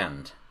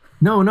stand.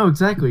 No,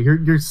 exactly.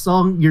 Your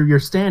song, your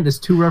stand is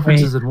 2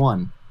 references in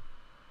one.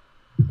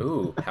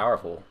 Ooh,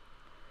 powerful.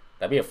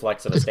 That'd be a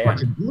flex of a Just stand.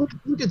 fucking, look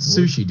at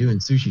Sushi doing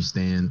Sushi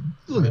stand.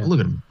 Look at him.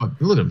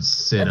 Look at him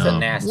sit That's up. a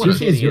nasty What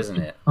kitty, isn't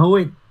it? Oh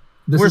wait,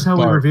 this Where's is how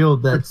we Bart?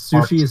 revealed that Where's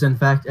Bart? sushi is in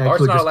fact Bart's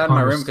actually not just allowed in my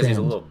Connor's room because he's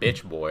a stand. little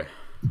bitch boy.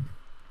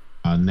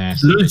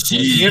 Nasty.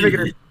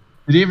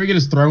 Did he ever get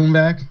his throne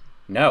back?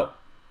 No.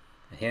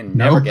 He'll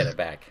never Nope. get it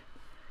back.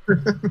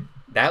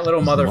 That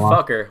little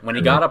motherfucker, when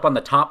he got up on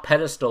the top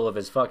pedestal of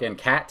his fucking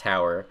cat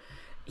tower,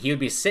 he would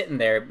be sitting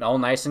there all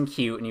nice and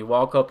cute, and you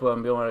walk up to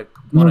him, you want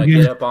to Logan,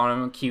 get up on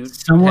him, cute,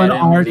 someone pet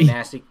him, already-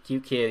 nasty,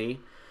 cute kitty,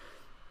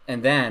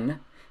 and then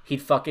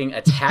he'd fucking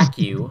attack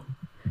you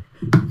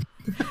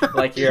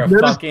like you're a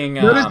fucking.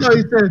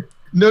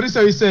 Notice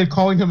how he said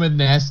calling him a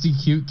nasty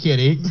cute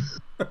kitty.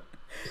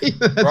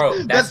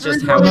 Bro, that's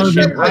just the how reason his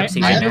why shit I'm works.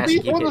 He's a mad.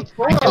 nasty Hold kitty. the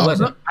fuck Hey, up.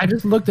 listen, I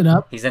just looked it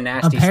up. he's a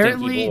nasty,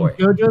 Apparently, stinky boy.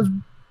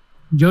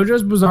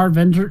 JoJo's Bizarre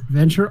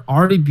Venture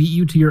already beat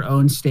you to your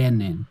own stand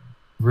name.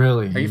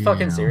 Really? Are you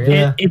fucking serious?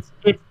 Yeah.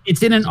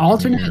 It's in an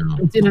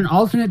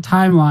alternate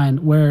timeline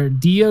where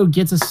Dio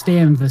gets a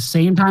stand the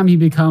same time he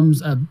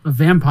becomes a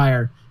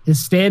vampire.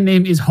 His stand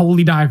name is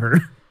Holy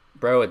Diver.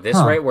 Bro, at this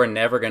rate, we're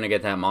never going to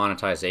get that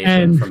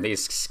monetization from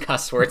these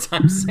cuss words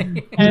I'm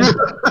saying. And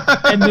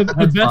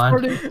the best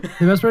part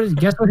is,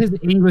 guess what his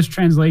English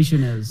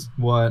translation is?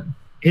 What?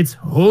 It's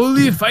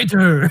Holy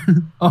Fighter.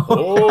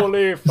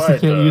 Holy I fighter.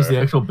 can't use the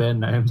actual band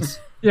names.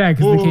 Yeah,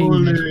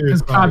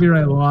 because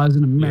copyright laws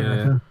in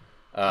America.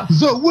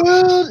 So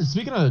what?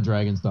 Speaking of the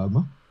Dragon's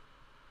Dogma.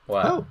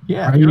 What? Oh,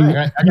 yeah. Are you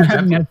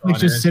have Netflix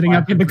just sitting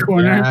up in the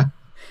corner? Yeah.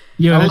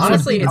 Yo,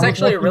 Honestly, it's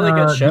actually a really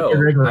good show.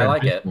 I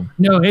like it.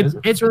 No,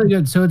 it's really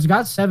good. So it's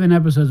got 7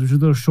 episodes, which is a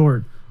little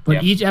short,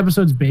 but each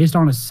episode's based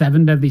on a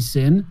 7 deadly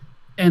sin,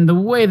 and the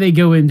way they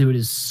go into it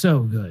is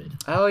so good.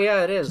 Oh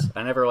yeah, it is.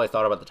 I never really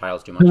thought about the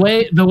titles too much.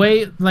 The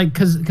way, like,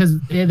 because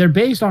they're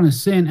based on a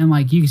sin, and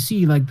like you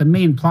see, like the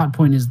main plot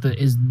point is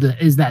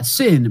that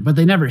sin, but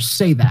they never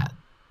say that.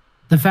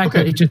 The fact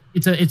that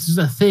it's just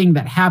a thing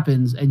that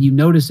happens, and you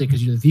notice it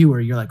because you're the viewer.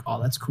 You're like,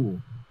 oh, that's cool.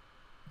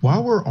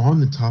 While we're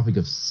on the topic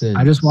of sins,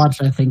 I just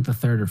watched, I think, the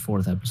 3rd or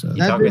 4th episode.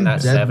 You talking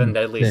that 7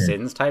 deadly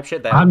sins type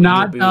shit? That I'm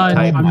not type,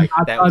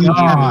 that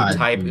God.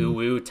 type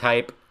uwu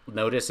type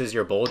notices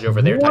your bulge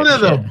over there One type of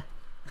shit. them.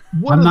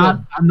 One of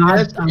the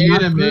best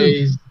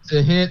animes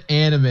to hit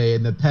anime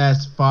in the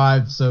past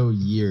 5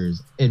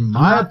 years. In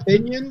my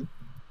opinion,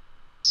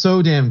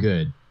 so damn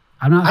good.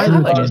 I'm not. I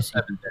feeling like it.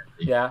 it.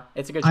 Yeah,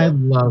 it's a good show. I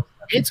love.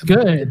 It's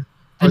good.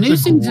 The It's new a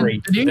season,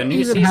 great- the The new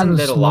season has season a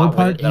did a slow lot with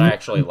part it that I in-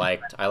 actually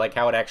liked. I like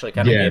how it actually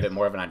kind of gave it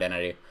more of an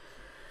identity.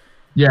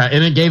 Yeah,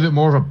 and it gave it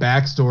more of a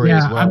backstory Yeah,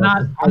 as well.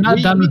 I'm not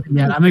done with it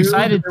yet. I'm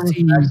excited to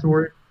see.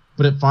 backstory,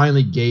 but it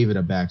finally gave it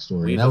a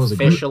backstory. We've That was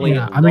officially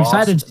Yeah, I'm lost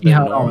excited to see the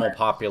how it normal all-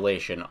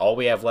 population. All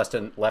we have left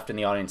in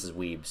the audience is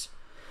weebs.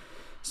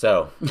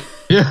 So,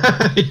 yeah,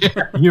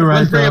 You're right,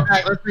 Let's bring though. it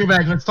back. Let's bring it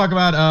back. Let's talk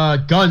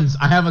about guns.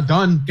 I have a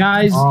gun.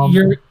 Guys, Um,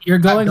 you're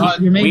going.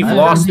 done. You're making we've a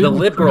lost the critical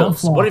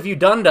liberals. flaw. What have you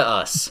done to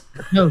us?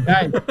 No,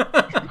 guys,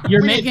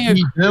 you're We making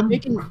didn't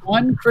eat them.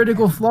 one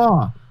critical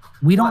flaw.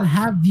 We don't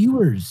have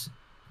viewers.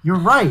 You're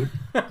right.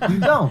 You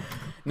don't.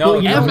 No,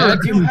 Well, ever.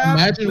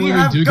 Imagine we when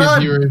have we do guns. get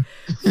viewers.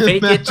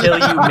 fake it till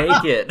you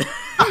make it.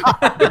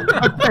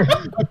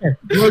 Okay,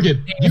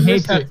 Logan, you hate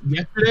missed that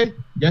yesterday.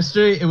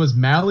 Yesterday it was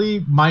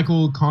Mally,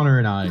 Michael, Connor,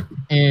 and I,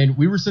 and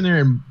we were sitting there,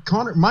 and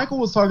Michael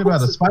was talking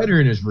about a spider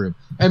in his room,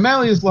 and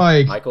Mally is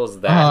like, Michael's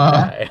that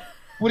guy.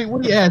 what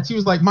did he ask? He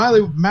was like,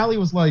 Mally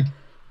was like,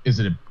 is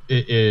it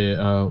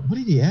what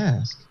did he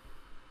ask?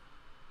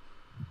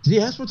 Did he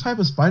ask what type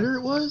of spider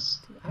it was?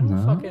 I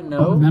don't fucking I don't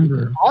know.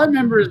 remember. All I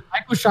remember is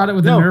Michael shot it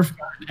with No. a Nerf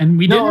gun, and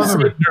we No, didn't I say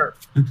remember.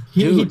 Nerf.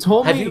 He Dude,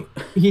 told have me you-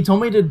 he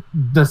told me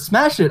to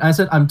smash it. I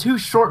said I'm too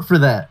short for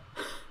that.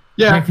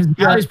 Yeah, because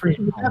Mally's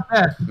pretty. We got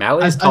that.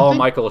 Mally's I tall, think-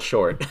 Michael's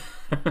short.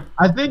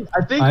 I think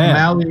I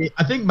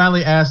am.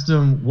 Mally asked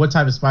him what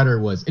type of spider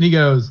it was, and he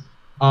goes,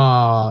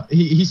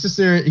 he sits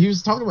there. He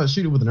was talking about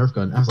shooting with a Nerf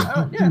gun. I was like,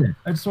 Oh, don't yeah. do that.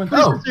 I just went.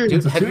 Please Oh, consider Dude,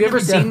 it's a have you ever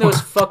seen those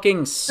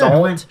fucking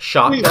salt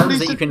shotguns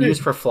that you can use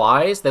for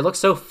flies? They look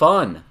so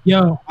fun.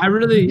 Yo, I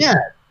really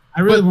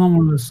but- want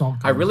one of those salt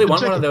guns. I really want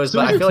check one of it. those, So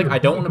but I it's feel like I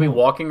don't really want to be cool.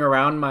 walking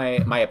around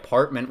my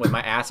apartment with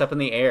my ass up in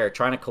the air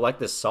trying to collect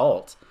this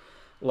salt.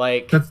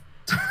 Like, That's-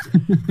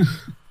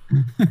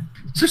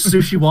 just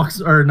sushi walks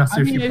or not I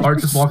sushi. mean, it's Bart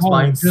just walks salt,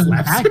 by and it doesn't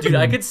slaps. act- it. dude,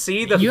 I could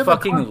see the You have a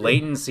fucking conflict.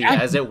 latency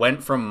as it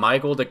went from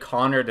Michael to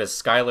Connor to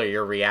Skylar,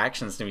 your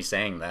reactions to me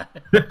saying that.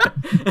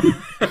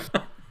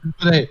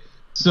 But hey,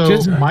 so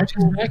Just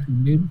Michael,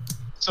 dude.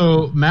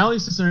 so Mally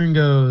sits there and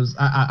goes,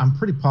 I'm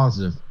pretty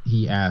positive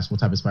he asked what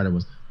type of spider it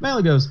was.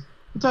 Mally goes,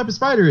 what type of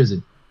spider is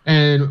it?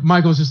 And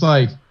Michael's just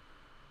like,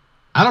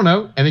 I don't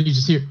know. And then you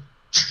just hear,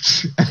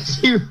 as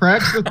he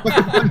racks the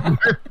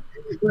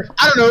like,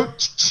 I don't know.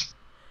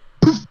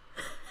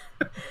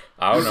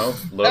 I don't know.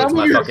 Loads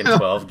my fucking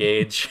 12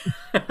 gauge.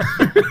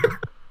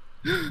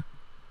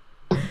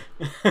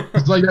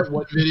 It's like that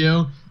one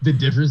video, the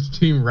difference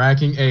between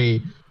racking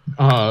a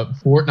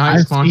Fortnite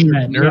I've sponsored seen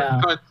that, Nerf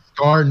yeah. gun,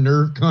 Scar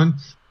Nerf gun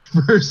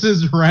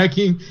versus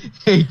racking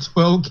a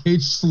 12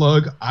 gauge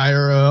slug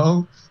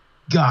IRL.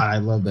 God, I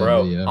love that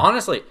Bro, video.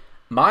 honestly,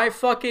 my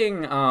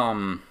fucking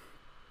I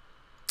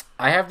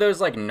have those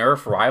like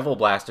Nerf rival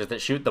blasters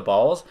that shoot the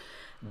balls.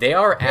 They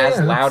are as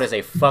Yeah, loud that's- as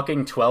a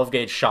fucking 12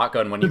 gauge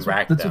shotgun when you That's what-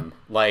 rack that's them.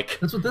 Like,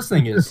 That's what this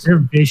thing is. They're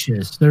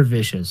vicious. They're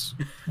vicious.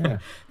 Yeah.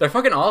 they're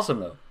fucking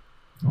awesome though.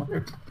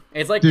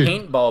 It's like Dude,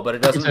 paintball, but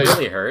it doesn't tell you.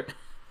 really hurt.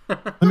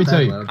 Let me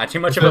tell you, I'm too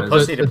much of a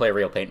pussy to play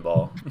real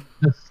paintball.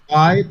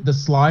 the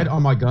slide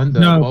on my gun. The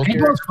No, well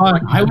paintball's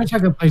fun. I wish I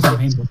could play some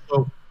paintball.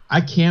 So I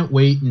can't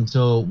wait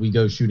until we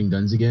go shooting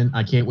guns again.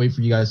 I can't wait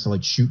for you guys to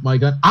like shoot my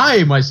gun.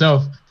 I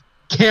myself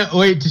can't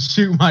wait to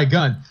shoot my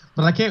gun,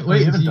 but I can't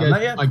wait you until haven't you done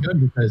guys that shoot my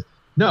gun because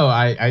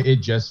no, it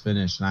just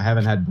finished and I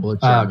haven't had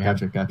bullets yet. Ah, We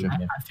haven't- gotcha.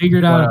 I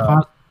figured out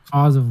a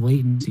cause of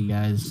latency,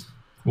 guys.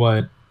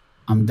 What?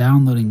 I'm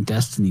downloading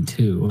Destiny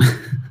 2.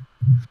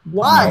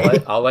 Why?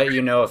 I'll let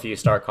you know if you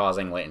start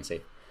causing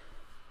latency.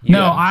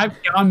 No,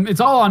 it's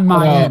all on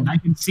my end. I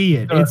can see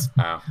it. It's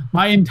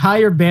my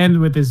entire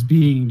bandwidth is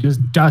being just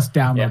dust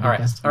downloaded.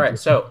 Yeah, all right.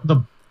 So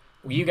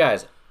you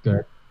guys,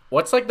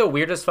 what's like the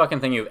weirdest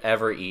fucking thing you've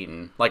ever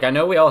eaten? Like, I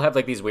know we all have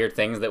like these weird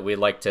things that we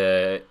like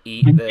to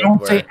eat.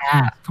 Don't say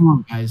ass. Come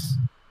on, guys.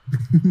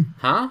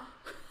 Huh?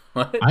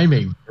 What? I'm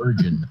a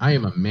virgin. I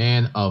am a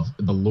man of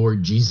the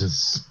Lord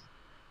Jesus.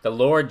 The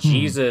Lord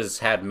Jesus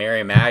had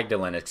Mary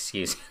Magdalene.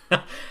 Excuse me.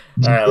 All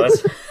right,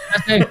 let's.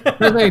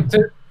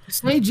 To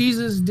say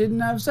Jesus didn't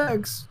have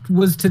sex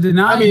was to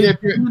deny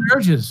human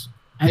urges.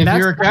 And if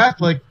you're a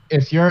Catholic,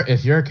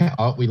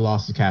 we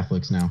lost the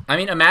Catholics now. I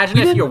mean, imagine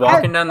if you're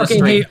walking down the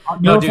street.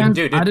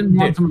 Dude.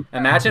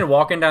 Imagine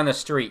walking down the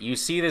street. You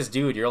see this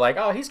dude. You're like,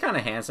 oh, he's kind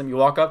of handsome. You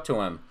walk up to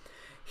him.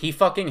 He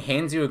fucking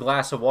hands you a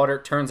glass of water,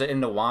 turns it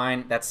into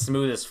wine. That's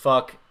smooth as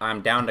fuck.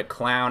 I'm down to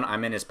clown.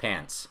 I'm in his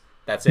pants.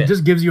 That's it. He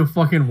just gives you a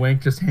fucking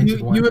wink. Just hands you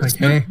the wine. You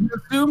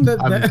assume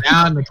that I'm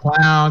down to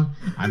clown.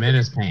 I'm in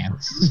his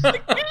pants.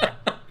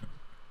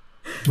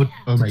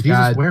 Oh my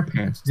God! Wear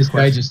pants. This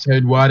guy just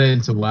turned water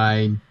into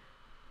wine.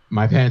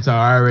 My pants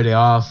are already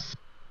off.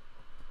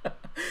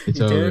 He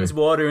turns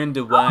water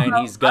into wine.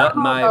 He's got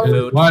my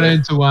vote. Water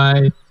into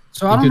wine.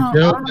 So I don't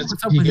know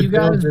what's up with you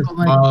guys.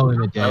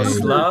 I'll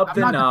slap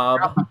the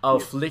knob. I'll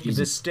flick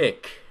the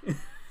stick.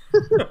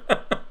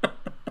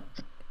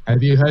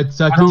 Have you heard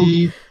suck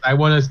D's? I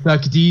want to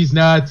suck D's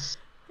nuts.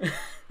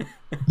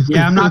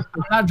 Yeah, I'm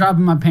not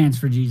dropping my pants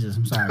for Jesus.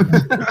 I'm sorry.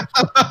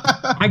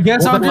 I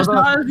guess I'm just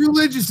not as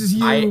religious as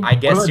you. I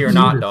guess you're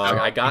not, dog.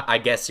 I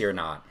guess you're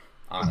not.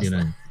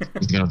 Honestly.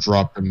 He's gonna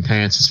drop them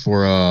pants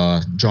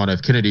for John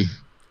F. Kennedy.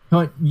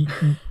 No,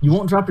 you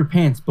won't drop your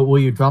pants, but will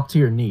you drop to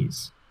your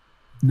knees?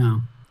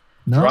 No.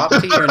 Drop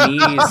to your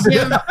knees.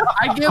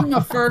 I give him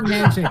a firm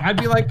handshake. I'd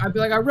be like,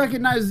 I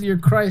recognize that you're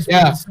Christ.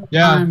 Yeah.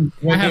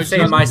 You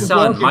say, my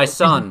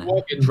son,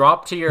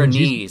 drop to your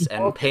knees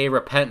and pay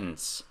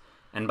repentance.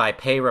 And by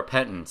pay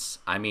repentance,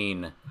 I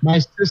mean my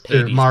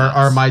sister,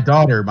 my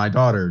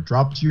daughter,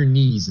 drop to your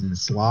knees and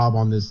slob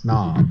on this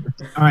knob.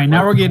 All right,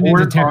 now we're getting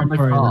into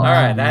territory. All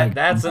right,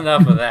 that's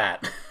enough of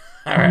that.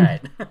 All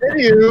right.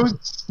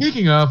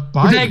 Speaking of,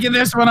 we're taking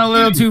this one a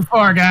little too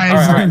far,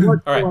 guys. All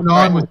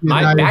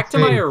right. Back to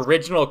my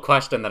original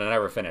question that I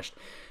never finished.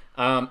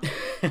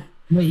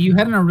 Wait, you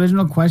had an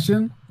original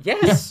question?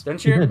 Yes.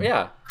 Don't you?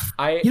 Yeah.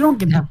 You don't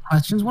get to have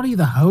questions. What are you,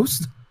 the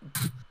host?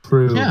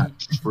 True. Yeah.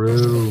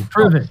 True.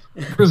 Prove it.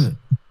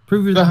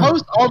 The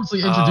host obviously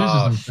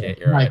introduces himself.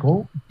 You're Michael.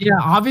 Right. Yeah,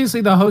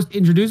 obviously the host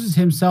introduces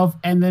himself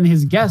and then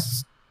his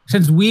guests.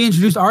 Since we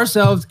introduced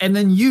ourselves and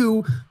then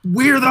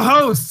we're the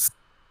hosts.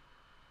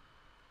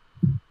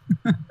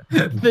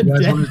 We're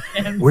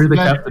the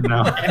captain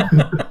now.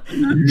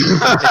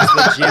 It's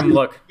the Jim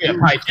look. Yeah,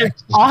 right.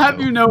 I'll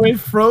have you know it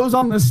froze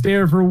on the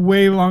stair for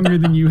way longer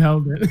than you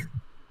held it.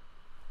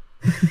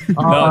 This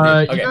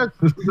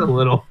is a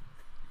little.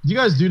 You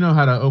guys do know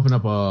how to open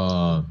up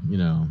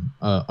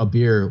a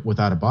beer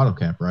without a bottle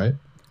cap, right?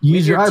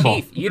 Use your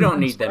teeth. You don't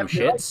need them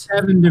shits.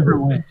 7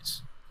 different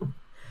ways.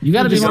 You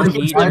got to need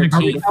your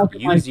teeth.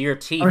 Use your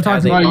teeth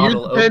as a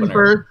bottle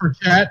opener. For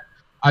chat.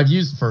 I've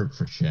used for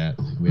chat.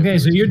 Okay,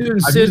 so you're doing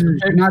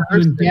scissors. You're not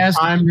doing desk.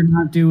 You're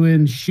not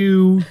doing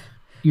shoe.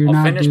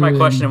 I'll finish my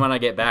question when I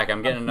get back.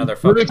 I'm getting another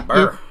fucking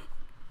burr.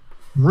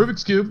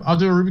 Rubik's Cube. I'll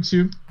do a Rubik's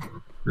Cube.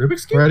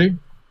 Rubik's Cube? Ready?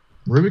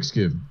 Rubik's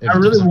Cube. I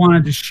really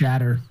wanted to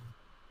shatter.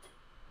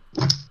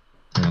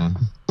 Yeah.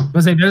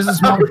 There's a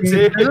small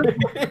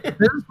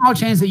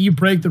chance that you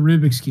break the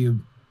Rubik's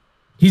Cube.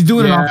 He's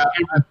doing it off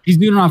camera. He's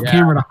doing it off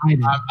camera to hide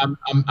it.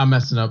 I'm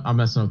messing up. I'm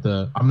not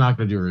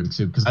gonna do a Rubik's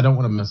Cube because I don't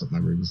want to mess up my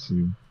Rubik's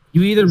Cube.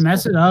 You either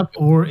mess it up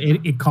or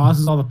it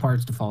causes all the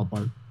parts to fall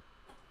apart.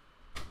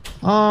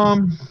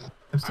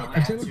 I've seen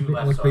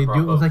what they do.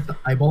 It was like the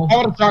eyeball. How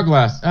about a shot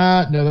glass?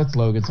 No, that's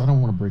Logan's. I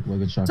don't want to break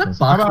Logan's shot glass.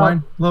 Box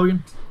wine,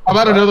 Logan? How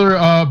about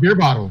another beer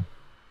bottle?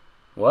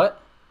 What?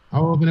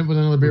 I'll open it with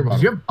another beer bottle.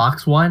 Did you have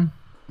box wine?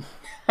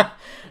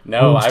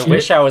 No, I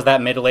wish I was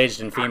that middle-aged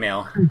and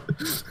female.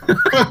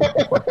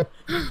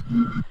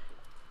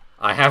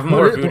 I have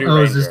more Voodoo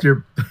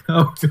Ranger.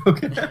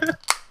 Okay.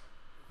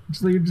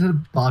 Actually, you just had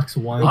a box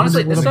of wine.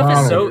 Honestly, this stuff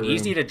is so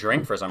easy to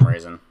drink for some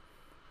reason.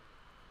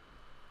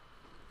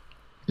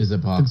 Is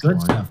it box good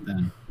wine? Stuff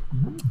then?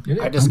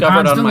 I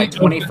discovered on my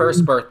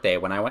 21st birthday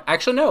when I went.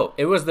 Actually, no,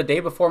 it was the day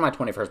before my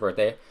 21st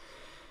birthday.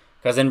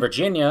 Because in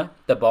Virginia,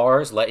 the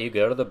bars let you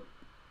go to the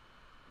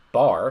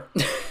bar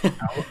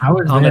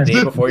on the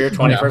day before your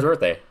 21st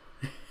birthday.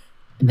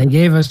 And they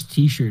gave us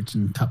T-shirts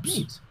and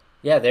cups.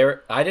 Yeah,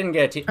 I didn't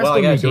get a T-shirt. Well,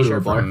 I got a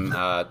T-shirt from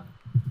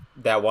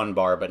that one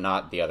bar, but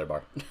not the other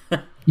bar.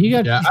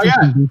 You got?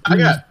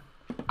 Yeah,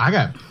 I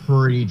got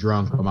pretty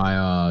drunk on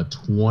my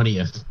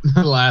 20th,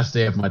 the last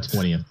day of my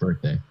 20th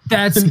birthday.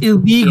 That's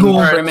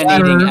illegal.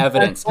 Incriminating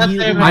evidence.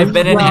 I've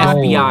been an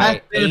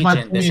FBI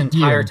agent this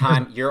entire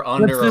time. You're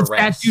under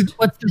arrest.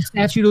 What's the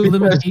statute of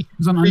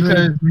limitations on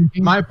because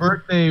my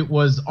birthday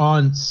was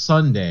on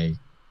Sunday.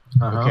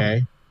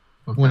 Okay.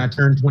 When I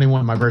turned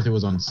 21, my birthday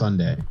was on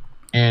Sunday.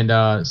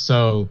 And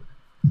so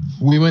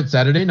we went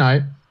Saturday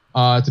night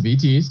to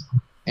BT's,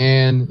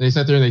 and they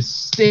sat there and they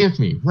stamped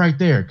me right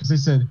there because they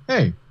said,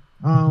 "Hey,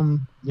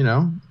 you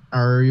know,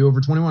 are you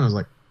over 21?" I was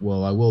like,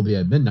 "Well, I will be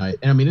at midnight."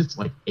 And I mean, it's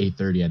like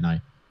 8:30 at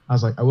night. I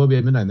was like, "I will be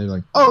at midnight." And they're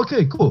like, "Oh,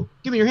 okay, cool.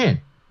 Give me your hand."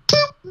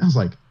 I was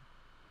like,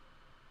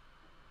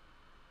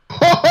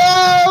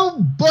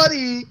 "Oh,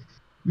 buddy,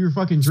 we were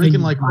fucking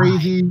drinking like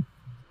crazy."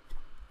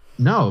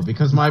 No,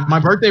 because my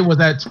birthday was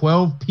at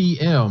 12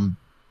 p.m.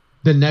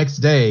 the next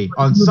day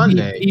on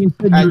Sunday.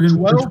 At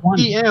 12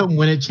 p.m.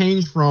 when it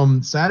changed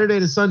from Saturday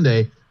to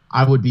Sunday,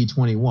 I would be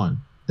 21.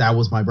 That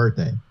was my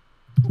birthday.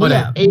 But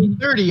at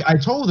 8:30, I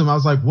told him, I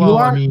was like, "Well,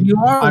 I mean,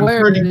 I'm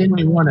turning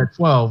 21 at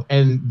 12,"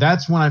 and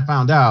that's when I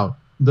found out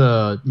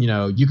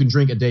you can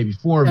drink a day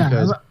before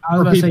because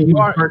for people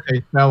whose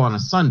birthday fell on a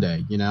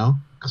Sunday,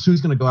 because who's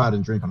gonna go out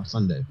and drink on a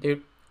Sunday?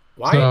 Dude,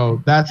 why?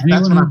 So that's when I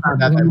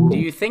found out that rule. Do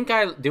you think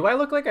do I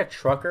look like a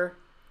trucker?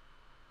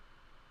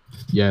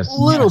 Yes. A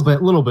little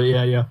bit,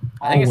 yeah.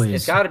 I think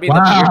it's got to be the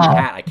beard and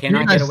hat. I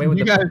cannot get away with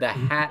the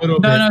hat. No,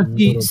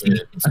 see, it's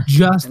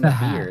just the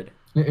hat. Beard.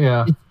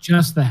 Yeah. It's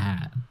just the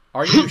hat.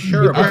 Are you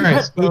sure about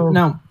that?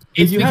 Now,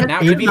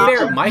 To be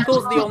fair,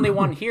 Michael's the only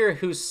one here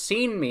who's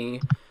seen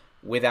me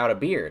without a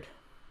beard.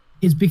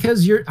 It's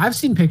because I've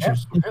seen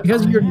pictures. It's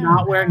because you're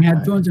not wearing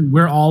headphones, and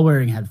we're all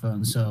wearing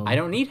headphones. So I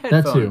don't need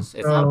headphones.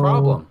 It's not a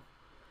problem.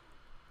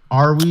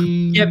 Are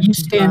we? Yeah, you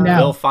stand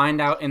out. We'll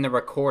find out in the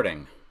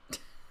recording.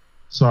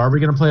 So are we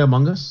gonna play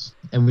Among Us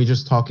and we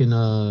just talk in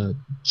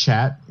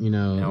chat?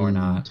 No, we're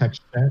not.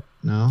 Text chat?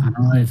 No. I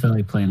don't really feel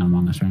like playing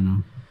Among Us right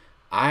now.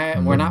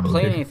 We're not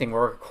playing anything.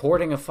 We're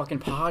recording a fucking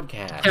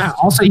podcast. Yeah.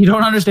 Also, you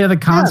don't understand the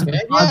concept.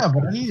 Yeah,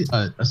 but I need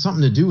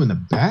something to do in the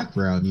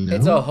background.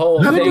 It's a whole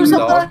You thing. can do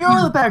something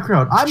in the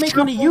background. I'm making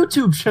a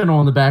YouTube channel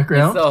in the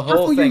background. It's the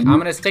whole thing. I'm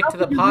gonna stick to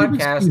the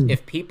podcast.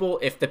 If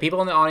the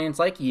people in the audience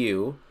like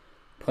you,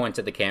 point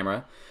at the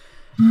camera,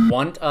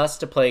 want us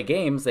to play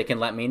games, they can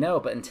let me know.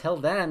 But until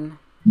then,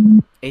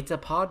 it's a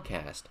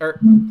podcast. Or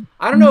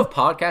I don't know if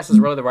podcast is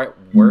really the right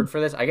word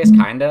for this. I guess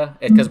kinda,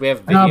 because we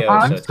have video.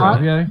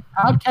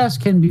 Podcast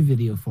can be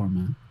video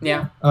format.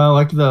 Yeah.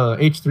 Like the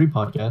H3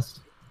 podcast.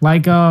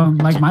 Like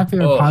my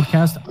favorite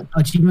podcast,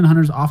 Achievement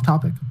Hunters Off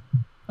Topic.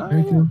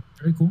 Very cool.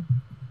 Very cool.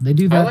 They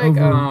do that. I like,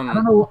 I don't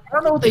know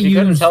what they use. You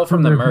couldn't tell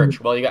from the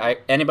merch. Well,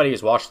 anybody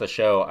who's watched the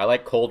show, I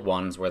like Cold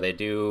Ones where they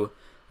do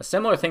a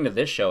similar thing to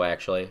this show.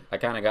 Actually, I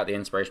kind of got the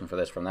inspiration for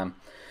this from them,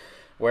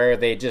 where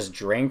they just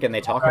drink and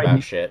they talk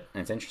about shit,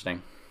 and it's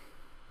interesting.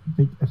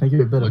 I think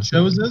you're a bit. What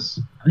show is this?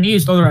 I think you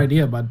stole their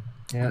idea, bud.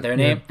 Yeah, their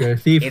name.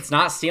 Thief. It's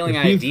not stealing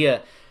an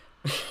idea,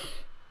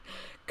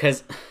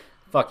 because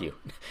fuck you.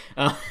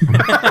 Not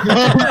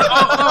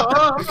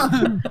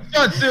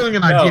stealing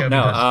an idea.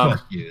 No.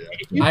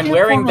 I'm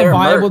wearing their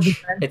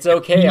merch. It's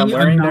okay. I'm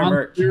wearing their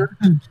merch.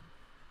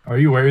 Are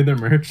you wearing their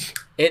merch?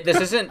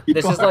 This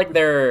is like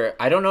their.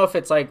 I don't know if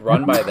it's like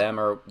run by them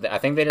or I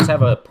think they just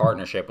have a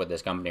partnership with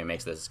this company who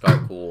makes this. It's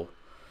called Cool.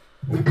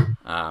 But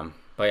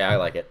yeah, I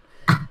like it.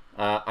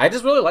 I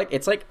just really like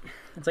it's like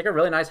a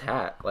really nice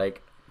hat.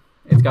 Like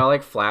it's got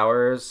like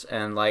flowers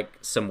and like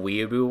some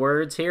weeaboo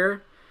words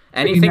here.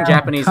 Anything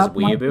Japanese is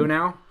weeaboo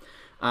now.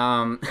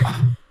 I'm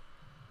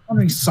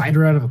drink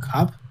cider out of a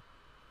cup.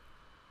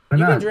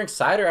 You can drink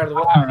cider out of the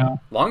cup. I don't know.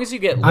 As long as you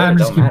get lit, it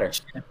don't matter.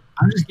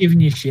 I'm just giving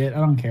you shit. I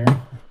don't care.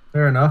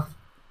 Fair enough.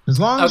 As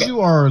long as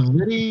you are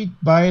litty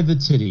by the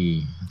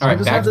titty. All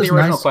right, back to the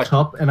original question.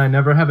 Cup and I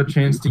never have a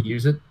chance to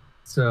use it.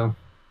 So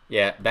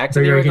yeah, back to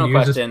the original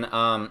question.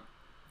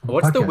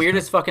 What's the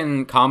weirdest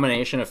fucking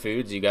combination of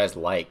foods you guys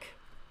like?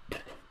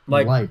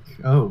 Like.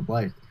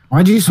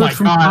 Why'd you switch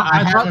from?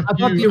 I thought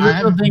the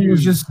original thing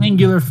was just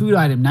singular food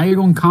item. Now you're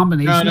going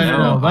combination.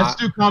 No. Let's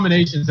do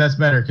combinations. That's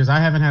better because I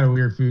haven't had a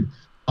weird food.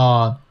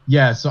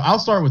 Yeah. So I'll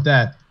start with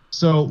that.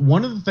 So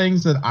one of the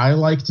things that I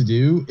like to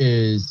do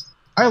is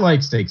I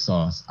like steak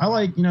sauce. I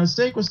like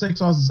steak with steak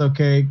sauce is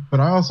okay, but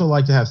I also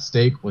like to have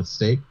steak with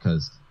steak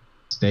because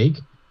steak.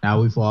 Now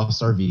we've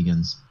lost our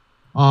vegans.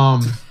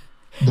 But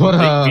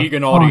the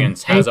vegan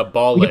audience has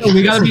abolished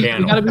we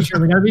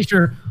gotta be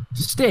sure.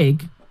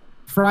 Steak,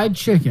 fried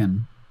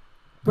chicken,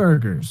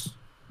 burgers,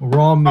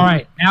 raw meat. All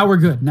right, now we're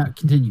good. Now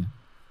continue.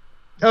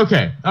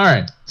 Okay, all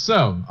right.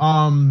 So,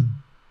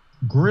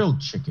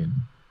 grilled chicken,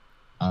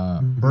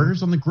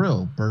 burgers on the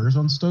grill, burgers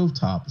on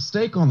stovetop,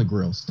 steak on the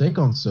grill, steak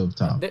on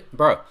stovetop.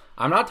 Bro,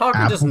 I'm not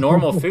talking just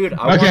normal food.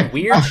 I want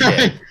weird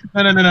shit.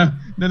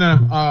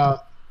 No.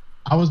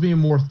 I was being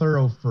more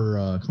thorough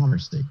for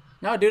Connor's steak.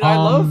 No, dude, I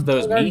love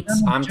those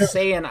meats. I'm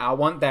saying I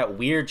want that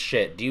weird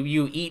shit. Do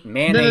you eat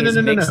mayonnaise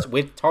mixed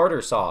with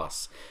tartar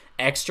sauce?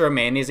 Extra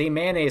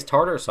mayonnaise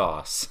tartar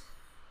sauce.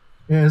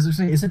 Yeah, is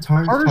it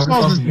tartar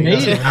sauce is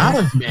made out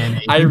of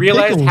mayonnaise? I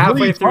realized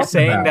halfway through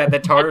saying that the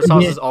tartar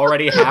sauce is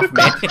already half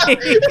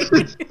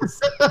mayonnaise.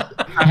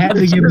 I had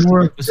to give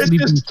more of the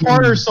It's just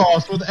tartar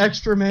sauce with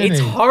extra mayonnaise.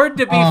 It's hard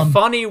to be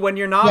funny when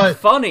you're not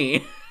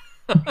funny.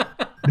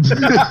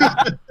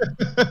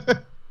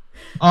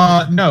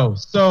 No.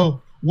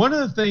 So one of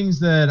the things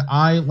that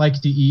I like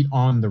to eat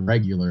on the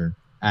regular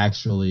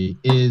actually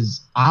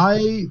is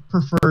I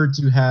prefer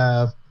to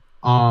have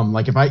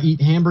like if I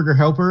eat hamburger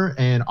helper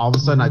and all of a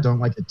sudden I don't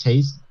like the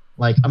taste,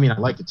 like I mean I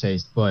like the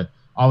taste, but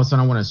all of a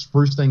sudden I want to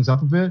spruce things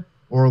up a bit,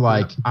 or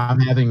like I'm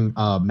having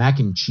mac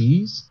and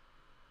cheese,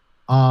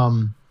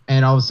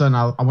 and all of a sudden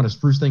I want to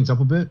spruce things up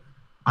a bit.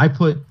 I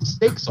put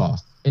steak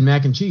sauce in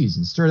mac and cheese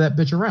and stir that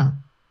bitch around.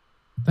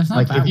 That's not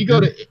Like that if you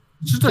weird. go to,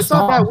 It's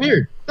not that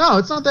weird. No,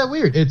 it's not that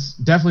weird. It's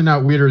definitely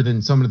not weirder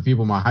than some of the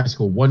people in my high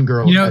school. One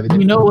girl, You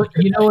know what?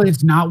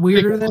 It's not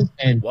weirder than.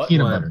 and What?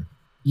 peanut What? butter.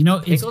 You know,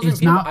 it's Pickles and it's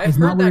peanut not. I've It's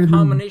heard not that weirder than.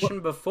 combination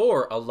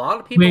before. A lot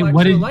of people Wait,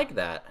 what actually did- like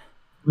that.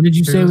 What did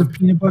you say Pickles with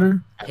peanut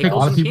butter?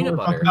 Pickles and people peanut are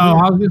butter. fucking- Oh,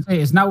 I was gonna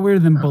say it's not weirder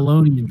than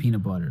bologna and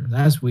peanut butter.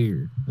 That's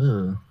weird.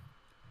 Ugh.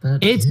 That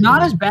It's is-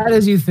 not as bad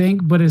as you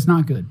think, but it's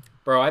not good.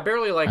 Bro, I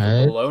barely like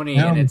I- bologna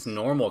no. in its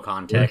normal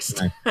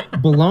context.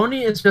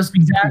 bologna is just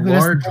Exactly, a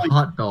that's large the point.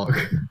 hot dog.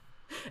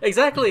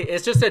 Exactly.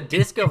 It's just a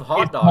disc of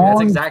hot It's dog. That's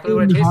long, exactly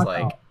what it thin tastes hot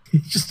like. dog.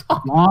 It's just a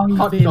Long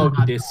hot thin dog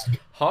hot disc.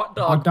 Hot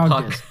dog, Hot dog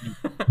puck. disc.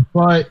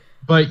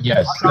 But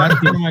yes,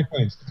 that's one of my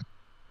things.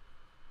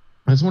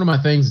 That's one of my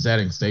things is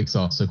adding steak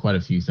sauce to quite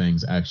a few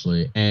things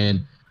actually.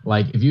 And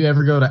like if you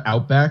ever go to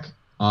Outback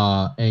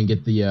and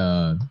get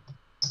the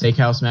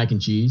steakhouse mac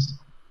and cheese,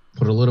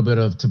 put a little bit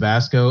of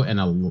Tabasco and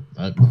a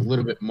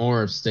little bit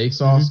more of steak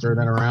sauce, stir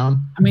that around.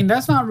 I mean,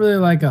 that's not really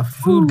like a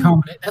food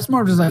combination. That's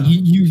more just like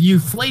you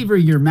flavor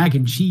your mac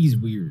and cheese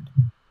weird.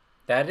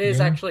 That is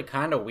Yeah. actually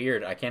kind of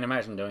weird. I can't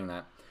imagine doing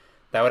that.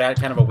 That would add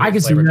kind of a weird I can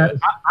see flavor to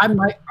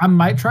that. it. I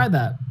might try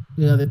that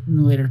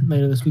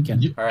later this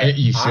weekend. You, All right,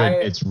 you should. I-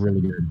 It's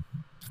really good.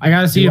 I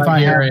gotta see Do if I I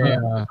hear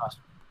have. a,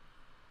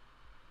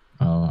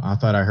 Oh, I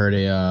thought I heard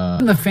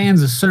I'm the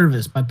fans of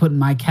service by putting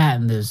my cat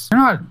in this. They're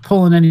not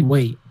pulling any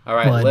weight. All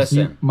right, But-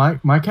 listen. My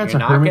cat's You're a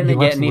not hermit. going He to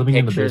likes get any living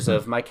in the pictures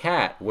basement. of my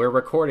cat. We're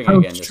recording Oh,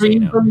 again, just so you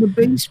stream know. from the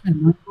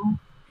basement. Michael.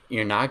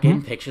 You're not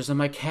getting pictures of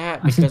my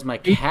cat I said because my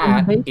stream from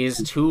cat the is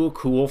basement. too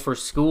cool for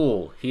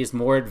school. He's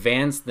more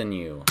advanced than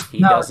you. He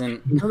No.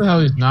 doesn't. No, the hell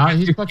he's not.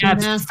 He's Your fucking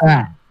cat's nasty.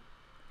 fat.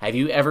 Have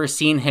you ever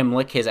seen him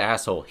lick his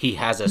asshole? He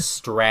has a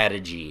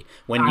strategy.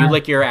 When you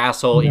lick your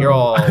asshole, you're No.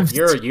 all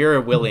you're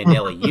willy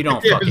nilly. You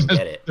don't fucking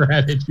get it.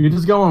 Strategy. You're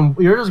just going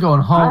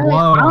hog I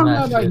wild don't on know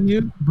that about shit.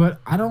 you, but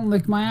I don't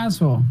lick my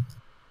asshole.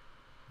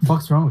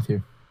 What's wrong with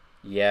you?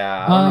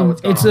 Yeah, I don't know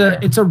what's going It's on a there.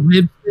 it's a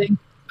rib thing.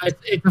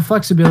 It's a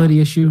flexibility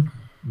issue.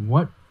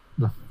 What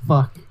the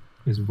fuck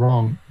is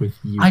wrong with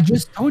you? I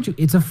just told you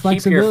it's a Keep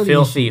flexibility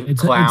your filthy issue.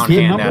 It's clown the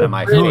hand number out of of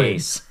my ribs.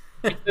 face.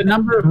 It's the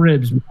number of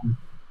ribs, man.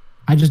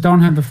 I just don't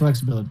have the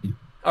flexibility.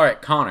 All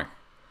right, Connor.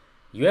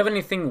 You have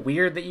anything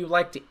weird that you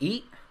like to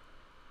eat?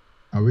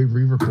 Are we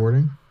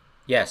re-recording?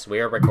 Yes, we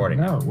are recording.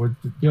 no.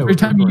 Every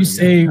time you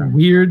say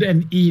weird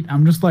and eat,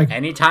 I'm just like,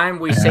 Anytime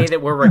we say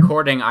that we're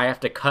recording, I have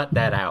to cut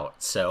that out.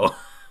 So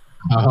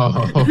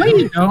Oh. no,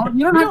 you don't.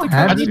 You don't have to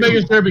have cut. I'm just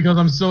making sure because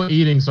I'm still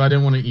eating, so I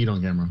didn't want to eat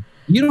on camera.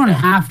 You don't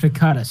have to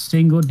cut a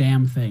single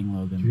damn thing,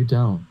 Logan. You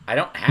don't. I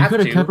don't You have could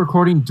have to. kept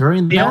recording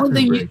during the The only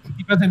bathroom thing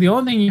break. the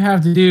only thing you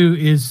have to do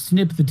is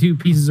snip the two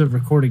pieces of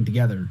recording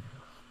together.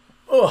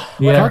 Oh,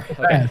 Yeah.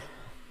 whatever. Okay.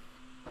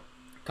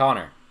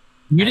 Connor.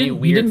 You Any didn't. You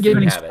weird didn't give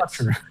food any habits?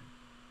 structure.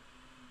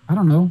 I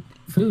don't know.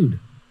 Food.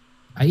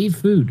 I eat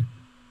food.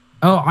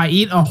 Oh, I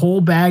eat a whole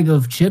bag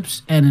of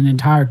chips and an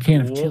entire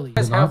can of Do chili. you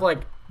guys have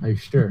like? Are you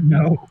sure?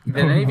 No. Did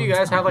any of you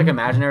guys have like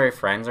imaginary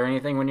friends or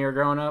anything when you were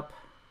growing up?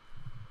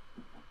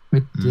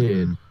 It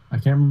did. I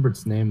can't remember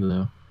its name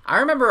though. I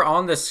remember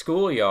on the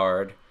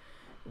schoolyard,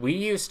 we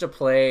used to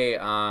play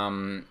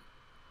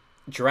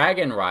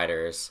Dragon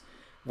Riders,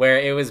 where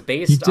it was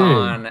based did.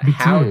 on We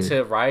how did.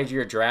 to ride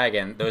your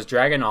dragon. Those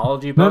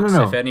dragonology No, no, books.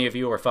 no. If any of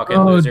you were fucking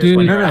Oh, losers dude.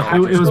 when you No, were in no.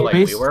 elementary It was school, like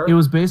based. we were. It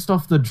was based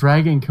off the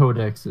Dragon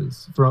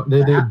Codexes. From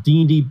they're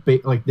D&D,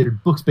 like they're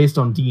books based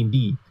on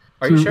D&D.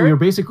 Are So you sure? we were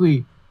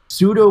basically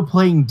pseudo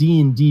playing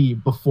D&D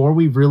before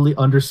we really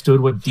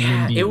understood what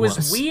Yeah, D&D it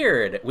was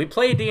weird. We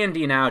play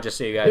D&D now, just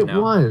so you guys It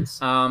know. was.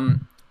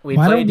 We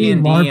Why play don't we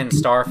D&D LARP and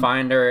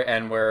Starfinder,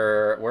 and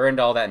we're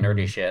into all that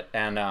nerdy shit.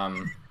 And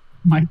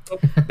My,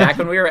 back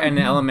when we were in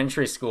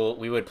elementary school,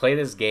 we would play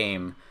this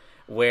game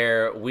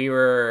where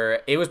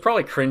it was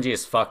probably cringy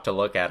as fuck to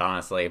look at,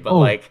 honestly, but Oh,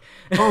 like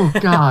Oh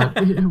god,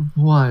 it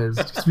was.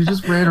 'Cause we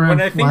just ran around.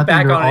 when I think flapping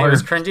back our on it, it was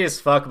arms. cringy as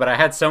fuck, but I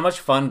had so much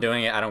fun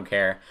doing it. I don't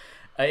care.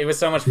 It was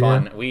so much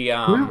fun. We We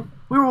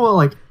were all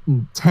like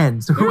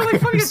 10. So we were who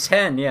like fucking cares?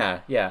 10, yeah.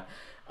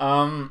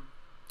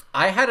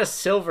 I had a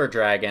silver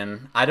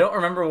dragon. I don't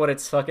remember what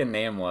its fucking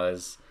name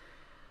was.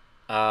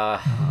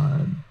 God,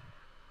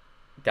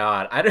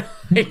 I don't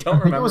it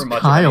remember was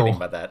much Kyle. of anything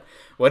about that.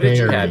 What did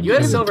you Very have? You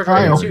had a good. silver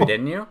Kyle. dragon too,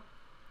 didn't you?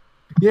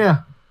 Yeah.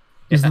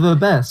 It's the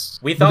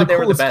best. We thought they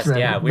were the coolest best.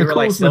 dragon. Yeah, we The were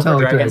like coolest silver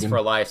metallic dragons dragon.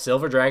 for life.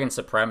 Silver dragon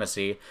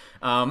supremacy.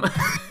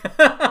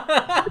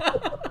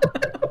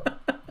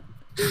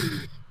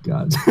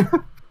 God.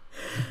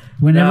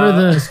 whenever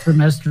No. the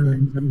semester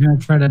ends, I'm gonna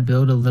try to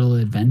build a little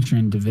adventure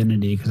in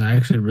Divinity because I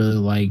actually really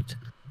liked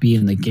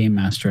being the game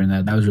master and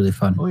that was really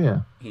fun. Oh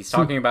yeah. He's See,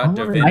 talking I about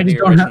wanna- I Divinity just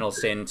don't have- Original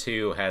Sin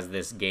 2 has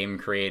this game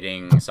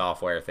creating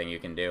software thing you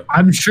can do.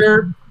 I'm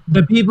sure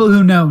The people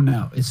who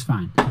know, it's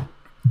fine.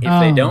 If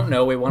they don't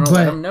know, we want to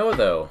let them know,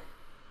 though.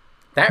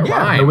 That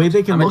rhymes. The way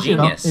they can I'm a look it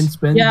up genius. and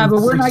spend Yeah,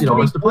 but we're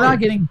 $60 not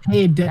getting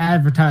paid to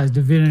advertise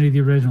Divinity: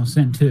 The Original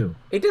Sin 2.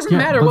 It doesn't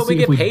matter what we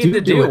get paid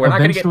to do. We're not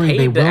going to get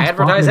paid to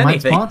advertise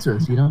anything. Sponsor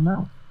us. You don't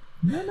know.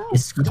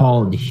 It's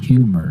called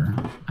humor.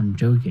 I'm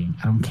joking.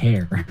 I don't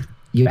care.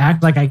 You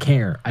act like I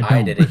care. I don't.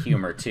 I did a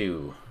humor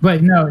too.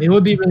 But no, it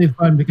would be really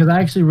fun because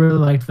I actually really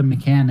liked the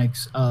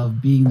mechanics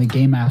of being the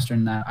game master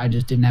in that. I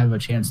just didn't have a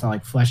chance to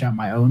like flesh out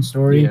my own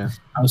story. Yeah.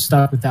 I was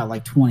stuck with that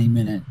like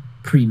 20-minute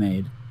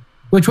pre-made,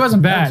 which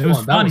wasn't bad. It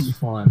was funny.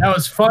 That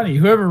was funny.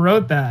 Whoever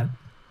wrote that.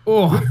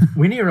 Oh,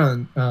 we need to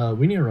run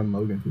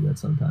Logan through that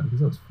sometime because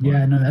that was fun.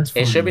 Yeah, no, that's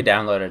funny. It should be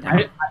downloaded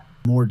now.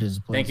 More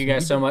discipline. Thank you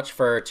guys so much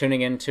for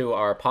tuning into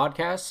our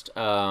podcast.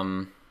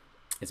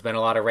 It's been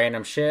a lot of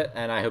random shit,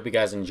 and I hope you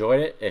guys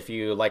enjoyed it. If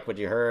you like what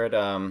you heard,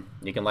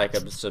 you can like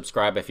and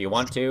subscribe if you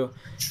want to.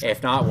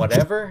 If not,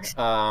 whatever.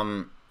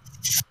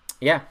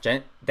 Yeah,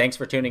 thanks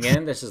for tuning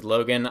in. This is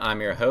Logan.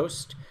 I'm your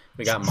host.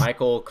 We got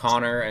Michael,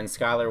 Connor, and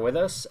Skylar with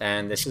us,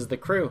 and this is the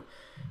crew.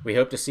 We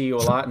hope to see you a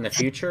lot in the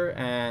future,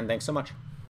 and thanks so much.